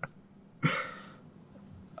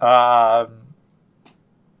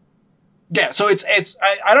 Yeah, so it's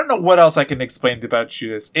I don't know what else I can explain about you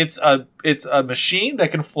this. It's a machine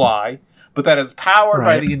that can fly, but that is powered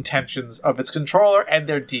by the intentions of its controller and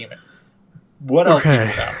their demon. What else do you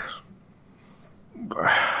know?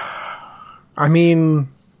 I mean,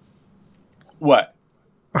 what?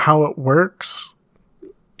 How it works?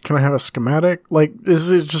 Can I have a schematic? Like, is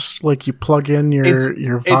it just like you plug in your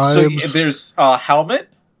vibes? So there's a helmet,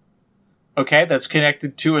 okay, that's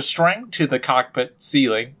connected to a string to the cockpit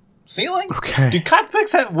ceiling. Ceiling? Okay. Do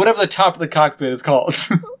cockpits have whatever the top of the cockpit is called?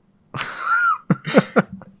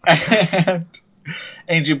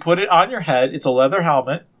 and you put it on your head. It's a leather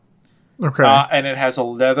helmet. Okay. And it has a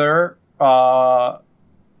leather.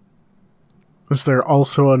 Is there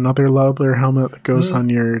also another leather helmet that goes on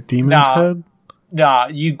your demon's head? Nah,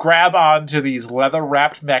 you grab onto these leather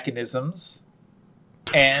wrapped mechanisms,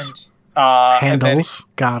 and handles.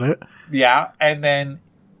 Got it. Yeah, and then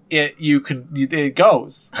it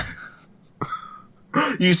goes.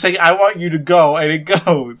 You say, "I want you to go," and it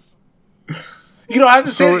goes. You don't have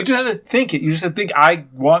to say it. You just have to think it. You just have to think, "I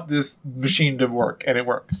want this machine to work," and it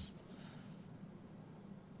works.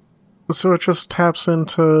 So it just taps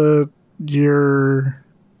into your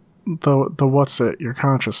your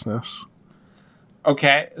consciousness.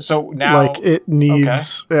 Okay, so now like it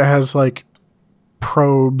needs it has like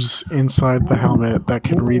probes inside the helmet that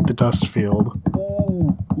can read the dust field.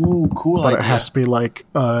 Ooh, cool. But it has to be like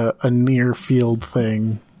a near field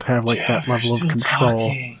thing to have like that level of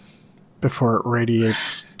control before it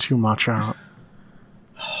radiates too much out.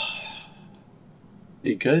 Are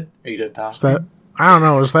you good? Are you done talking? Is that, I don't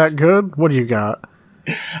know, is that good? What do you got?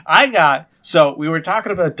 So we were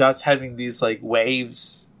talking about dust having these like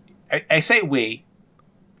waves. I say we.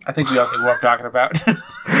 I think we all know what I'm talking about.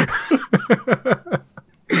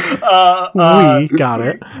 We got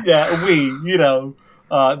it. Yeah, we. You know,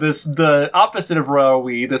 the opposite of royal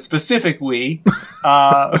we, the specific we.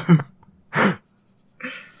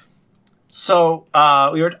 So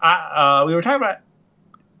we were talking about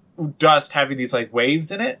dust having these like waves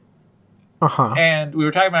in it. Uh-huh. And we were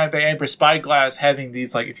talking about the amber spyglass having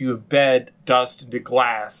these, like, if you embed dust into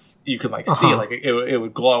glass, you can, like, see it. Like, it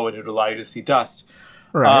would glow and it would allow you to see dust.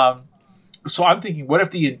 Right. So I'm thinking, what if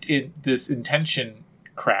this intention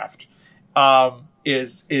craft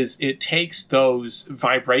is it takes those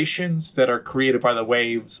vibrations that are created by the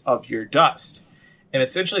waves of your dust and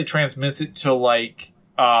essentially transmits it to, like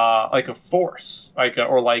a force, like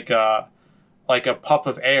a puff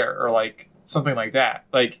of air or, like, something like that.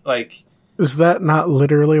 Like... Is that not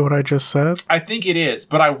literally what I just said? I think it is,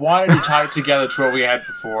 but I wanted to tie it together to what we had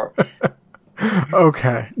before.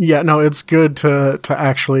 Okay. Yeah, no, it's good to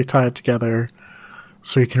actually tie it together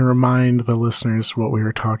so we can remind the listeners what we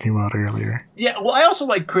were talking about earlier. Yeah, well, I also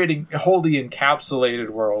like creating wholly encapsulated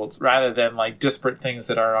worlds rather than, like, disparate things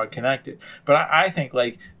that are unconnected. But I think,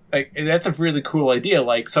 like that's a really cool idea.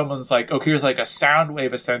 Like, someone's like, okay, here's, like, a sound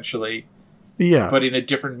wave, essentially. Yeah. But in a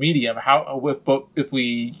different medium. If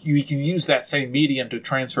we can use that same medium to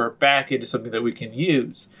transfer it back into something that we can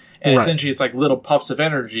use. And essentially it's like little puffs of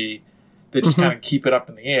energy that just kind of keep it up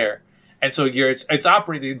in the air. And so it's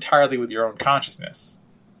operating entirely with your own consciousness.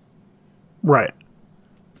 Right.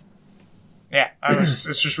 Yeah.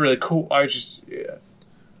 It's just really cool.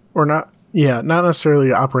 Or not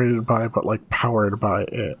necessarily operated by, but like powered by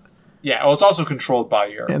it. Yeah. Well, it's also controlled by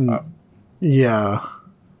your... yeah.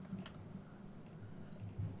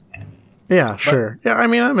 Yeah, sure. Yeah, I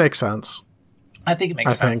mean, that makes sense. I think it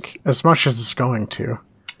makes sense. I think, as much as it's going to.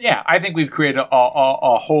 Yeah, I think we've created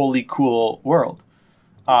a wholly cool world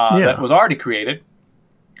that was already created.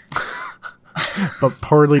 But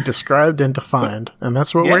poorly described and defined. And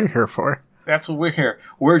that's what we're here for. That's what we're here.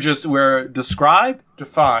 We're describe,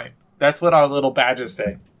 define. That's what our little badges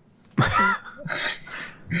say.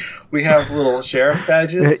 We have little sheriff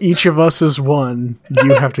badges. Yeah, each of us is one.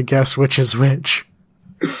 You have to guess which is which.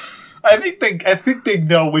 I think they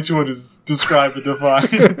know which one is describe and define.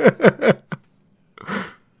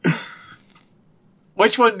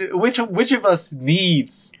 Which of us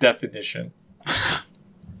needs definition?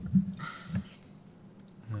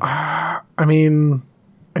 I mean,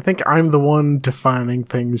 I think I'm the one defining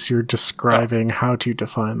things. You're describing how to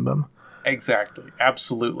define them. Exactly.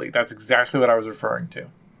 Absolutely. That's exactly what I was referring to.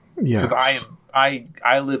 Yes. Because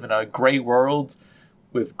I live in a gray world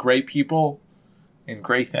with gray people and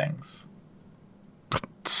gray things.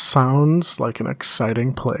 Sounds like an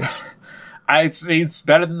exciting place. I'd say it's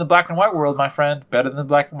better than the black and white world, my friend. Better than the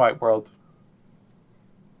black and white world.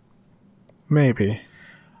 Maybe.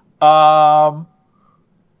 You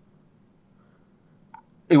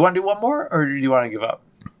want to do one more, or do you want to give up?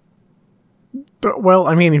 Well,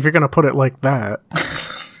 I mean, if you're going to put it like that,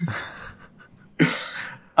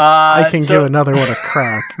 I can give another one a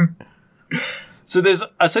crack. So there's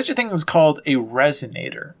such a thing as called a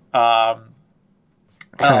resonator. A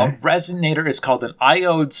resonator is called an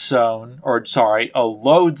lodestone, a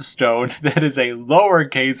lodestone that is a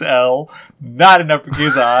lowercase L, not an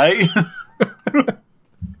uppercase I.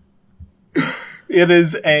 It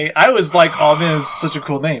is I was like, oh man, this is such a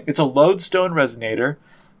cool name. It's a lodestone resonator.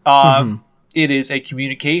 It is a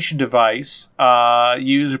communication device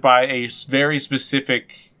used by a very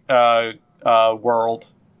specific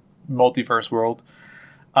world, multiverse world.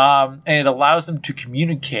 And it allows them to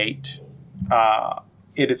communicate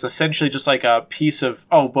it is essentially just like a piece of.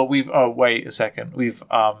 Oh, but we've. Oh, wait a second. We've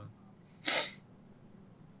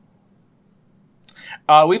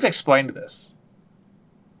explained this.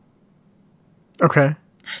 Okay.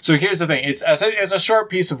 So here's the thing: it's a short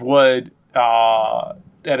piece of wood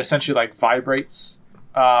that essentially like vibrates.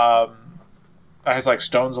 It has like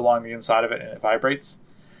stones along the inside of it, and it vibrates.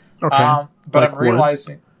 Okay. But like I'm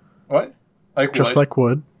realizing what, like just wood. like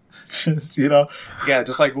wood. Just, yeah,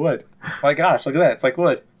 just like wood. My gosh, look at that! It's like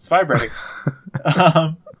wood. It's vibrating.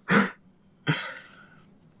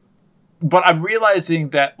 But I'm realizing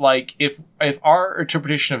that like if our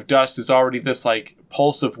interpretation of dust is already this like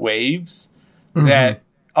pulse of waves, that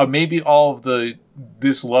maybe all of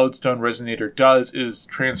this lodestone resonator does is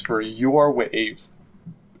transfer your waves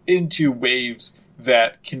into waves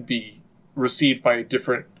that can be received by a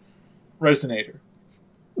different resonator.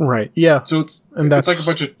 Right. Yeah. So it's like a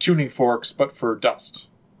bunch of tuning forks, but for dust.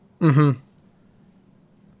 Mm-hmm.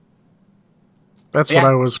 That's what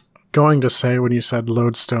I was going to say when you said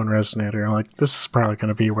lodestone resonator. Like, this is probably going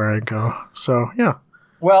to be where I go. So, yeah.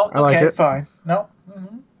 Well, I like it. Fine. No.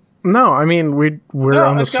 Mm-hmm. No, I mean, we're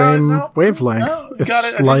on the same wavelength.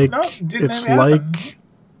 It's like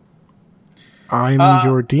I'm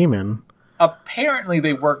your demon. Apparently,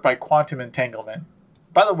 they work by quantum entanglement.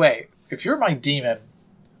 By the way, if you're my demon,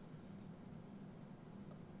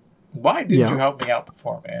 why didn't you help me out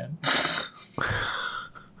before, man?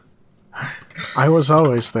 I was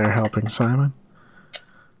always there helping Simon.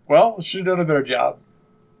 Well, should have done a better job.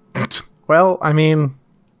 Well, I mean,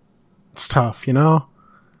 it's tough, you know?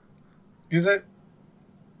 Is it?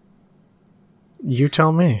 You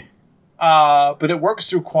tell me. But it works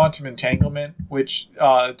through quantum entanglement, which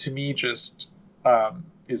to me just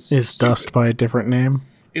is dust by a different name.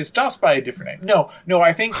 Is dust by a different name? No.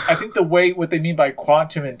 I think what they mean by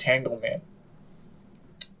quantum entanglement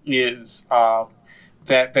is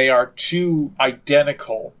that they are two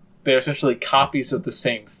identical. They're essentially copies of the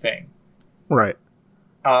same thing, right?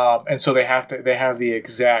 And so they have the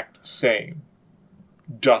exact same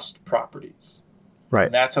dust properties, right?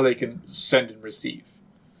 And that's how they can send and receive.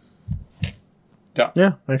 Duh.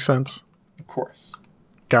 Yeah, makes sense. Of course.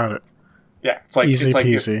 Got it. Yeah, it's like easy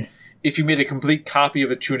peasy. If you made a complete copy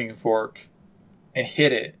of a tuning fork and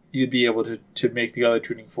hit it, you'd be able to make the other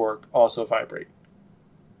tuning fork also vibrate.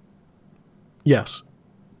 Yes.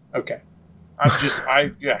 Okay.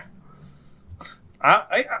 I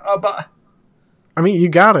mean, you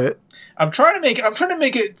got it. I'm trying to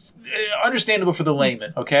make it understandable for the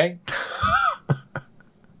layman, okay?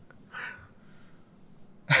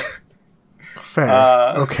 Fair.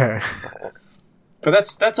 Okay. But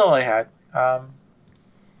that's all I had. All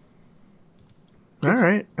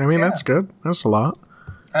right. I mean, that's good. That's a lot.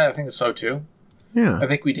 I think so too. Yeah. I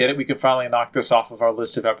think we did it. We could finally knock this off of our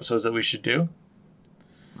list of episodes that we should do.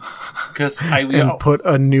 Because put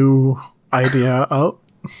a new idea up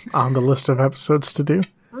on the list of episodes to do.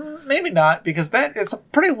 Maybe not, because that is a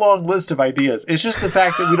pretty long list of ideas. It's just the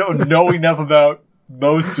fact that we don't know enough about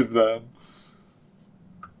most of them.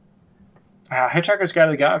 Hitchhiker's Guide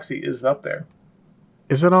to the Galaxy is up there.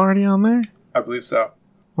 Is it already on there? I believe so.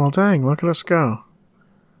 Well, dang, look at us go.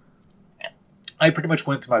 I pretty much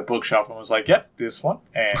went to my bookshelf and was like, yep, this one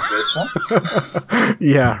and this one.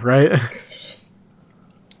 Yeah, right?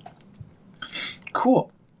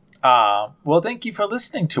 Cool. Well, thank you for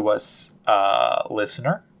listening to us,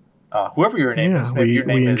 listener. Whoever your name is. Maybe your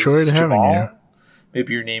name we enjoyed is having Jamal. you.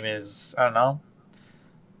 Maybe your name is, I don't know,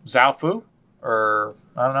 Zhaofu? Or,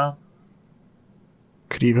 I don't know.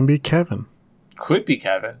 Could even be Kevin. Could be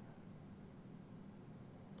Kevin.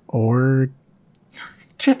 Or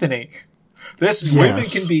Tiffany.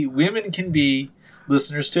 Women can be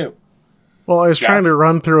listeners too. Well, I was trying to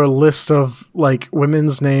run through a list of like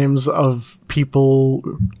women's names of people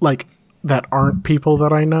like that aren't people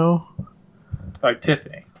that I know. Like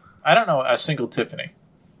Tiffany. I don't know a single Tiffany.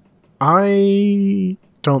 I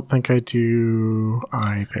don't think I do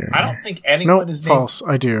either. I don't think anyone is named. False.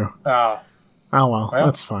 I do. Oh well,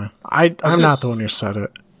 that's fine. I'm not the one who said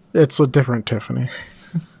it. It's a different Tiffany.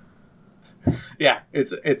 Yeah,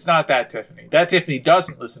 it's not that Tiffany. That Tiffany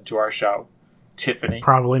doesn't listen to our show. Tiffany.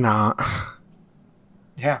 Probably not.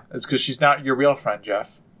 Yeah, it's because she's not your real friend,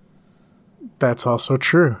 Jeff. That's also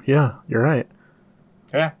true. Yeah, you're right.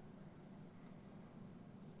 Yeah.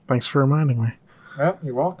 Thanks for reminding me. Well,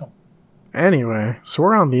 you're welcome. Anyway, so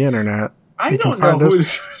we're on the internet. I don't know who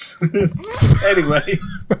this is. Anyway.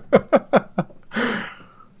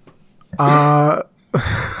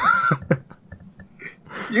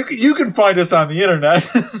 You can find us on the internet.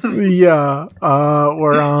 Yeah.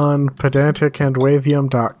 We're on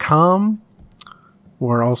pedanticandwavium.com.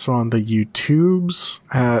 We're also on the YouTubes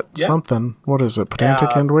at something. What is it? Pedantic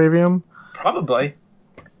Handwavium? Probably.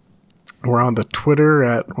 We're on the Twitter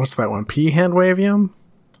at, what's that one? P Handwavium?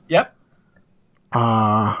 Yep.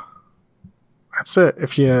 That's it.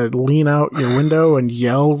 If you lean out your window and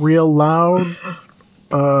yell real loud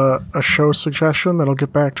a show suggestion, that'll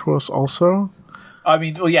get back to us also. I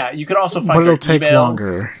mean, well, yeah, you can also find but it'll our take emails.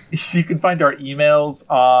 Longer. You can find our emails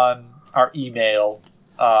on our email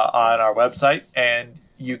on our website, and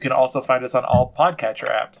you can also find us on all podcatcher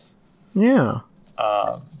apps. Yeah.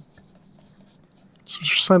 So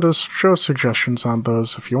just send us show suggestions on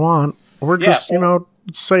those if you want. Or just,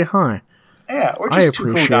 say hi. Yeah, we're just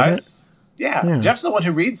two cool guys. Yeah, Jeff's the one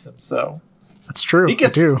who reads them, so... That's true, He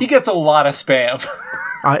gets a lot of spam.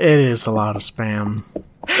 It is a lot of spam.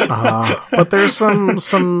 But there's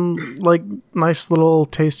some like nice little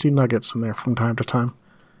tasty nuggets in there from time to time.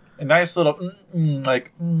 A nice little a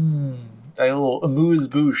little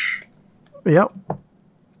amuse-bouche. Yep.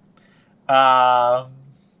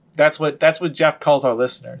 That's what Jeff calls our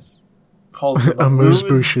listeners. Calls them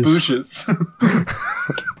amuse-bouches.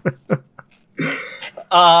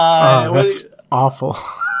 That's awful.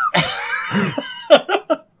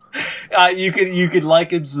 You can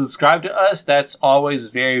like and subscribe to us. That's always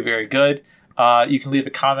very, very good. You can leave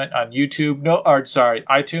a comment on YouTube.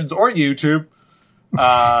 iTunes or YouTube.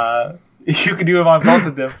 You can do them on both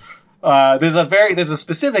of them. There's a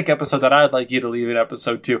specific episode that I'd like you to leave an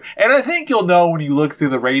episode to, and I think you'll know when you look through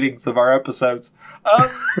the ratings of our episodes.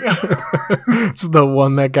 It's the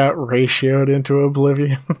one that got ratioed into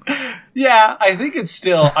oblivion. Yeah, I think it's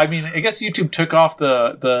still. I mean, I guess YouTube took off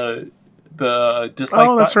the dislike.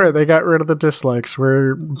 Oh, that's right. They got rid of the dislikes.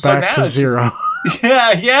 We're back to 0.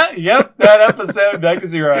 Yep. That episode back to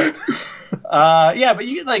 0. But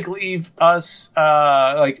you can leave us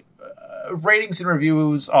ratings and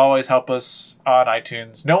reviews. Always help us on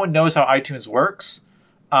iTunes. No one knows how iTunes works.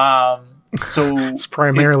 So it's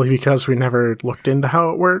primarily because we never looked into how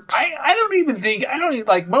it works. I don't even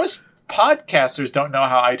most podcasters don't know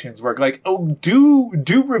how iTunes work.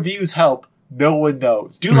 Do reviews help? No one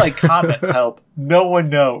knows. Do comments help? No one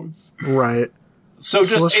knows. Right. So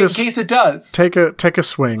just in case it does, take a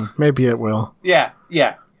swing. Maybe it will. Yeah.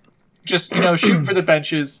 Just shoot for the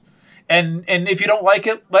benches, and if you don't like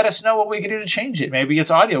it, let us know what we can do to change it. Maybe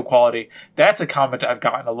it's audio quality. That's a comment I've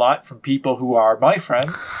gotten a lot from people who are my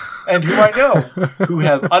friends and who I know who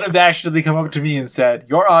have unabashedly come up to me and said,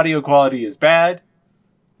 "Your audio quality is bad."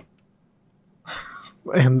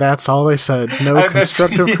 And that's all they said. No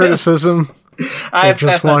constructive criticism. I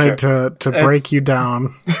just wanted to break you down.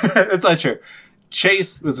 That's not true.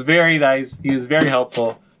 Chase was very nice. He was very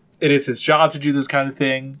helpful. It is his job to do this kind of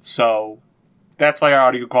thing, so that's why our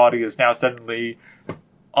audio quality is now suddenly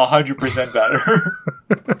 100% better.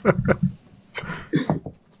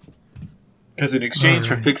 Because in exchange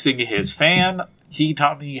for fixing his fan, he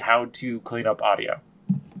taught me how to clean up audio.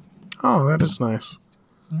 Oh, that is nice.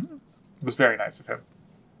 Mm-hmm. It was very nice of him.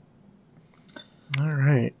 All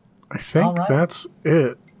right. I think that's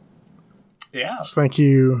it. Yeah. So thank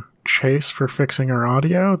you, Chase, for fixing our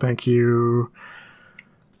audio. Thank you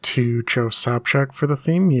to Joe Sobchak for the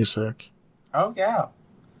theme music. Oh, yeah.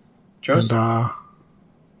 Joseph. And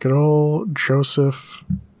good old Joseph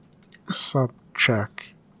Sobchak.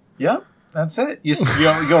 Yep. That's it.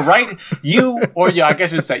 You'll write I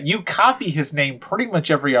guess you say you copy his name pretty much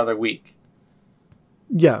every other week.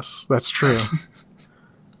 Yes, that's true.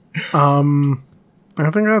 I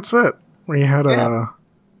think that's it. We had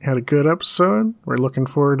a good episode. We're looking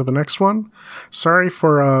forward to the next one. Sorry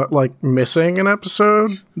for missing an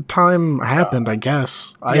episode. Time happened, I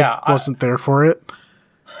guess. I wasn't there for it.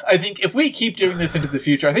 I think if we keep doing this into the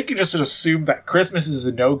future, I think you just should assume that Christmas is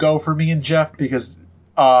a no-go for me and Jeff because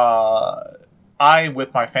I'm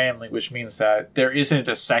with my family, which means that there isn't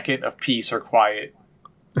a second of peace or quiet.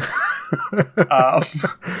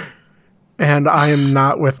 And I am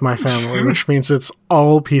not with my family, which means it's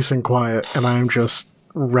all peace and quiet, and I am just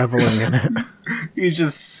reveling in it. He's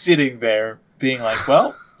just sitting there, being like,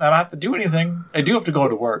 well, I don't have to do anything. I do have to go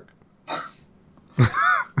to work.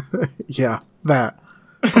 Yeah, that.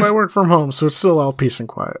 But I work from home, so it's still all peace and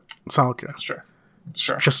quiet. It's all good. That's true.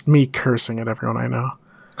 Sure. Just me cursing at everyone I know.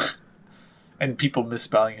 And people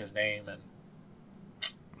misspelling his name. And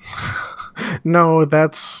no,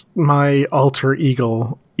 that's my alter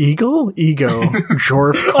ego. Ego?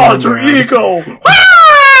 Jorf. Alter ego!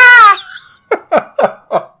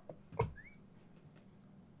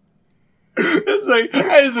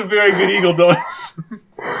 That is a very good eagle noise.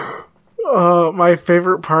 My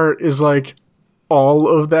favorite part is all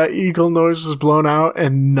of that eagle noise was blown out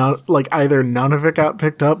and either none of it got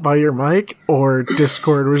picked up by your mic or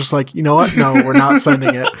Discord was just like, you know what? No, we're not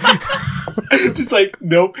sending it. Just like,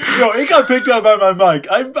 nope. No, it got picked up by my mic.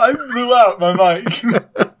 I blew out my mic.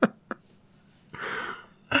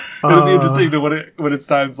 It'll be interesting to what it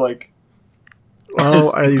sounds like.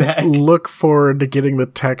 Well, I look forward to getting the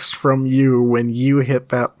text from you when you hit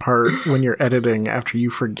that part when you're editing after you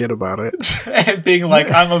forget about it. And being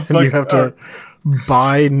like, I'm a fuck. You have to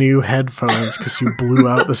buy new headphones because you blew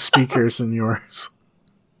out the speakers in yours.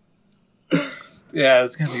 Yeah,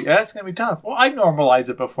 that's gonna be tough. Well, I normalize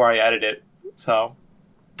it before I edit it, so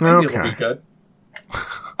maybe it'll be good.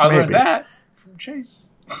 I learned that from Chase.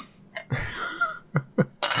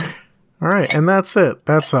 All right, and that's it.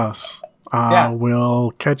 That's us.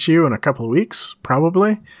 We'll catch you in a couple of weeks,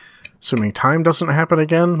 probably. Assuming time doesn't happen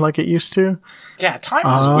again like it used to. Yeah, time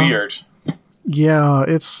is weird. Yeah,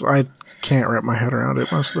 I can't wrap my head around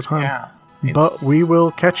it most of the time. Yeah, but we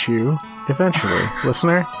will catch you eventually.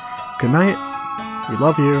 Listener, good night. We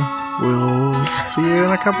love you. We'll see you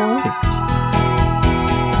in a couple of weeks.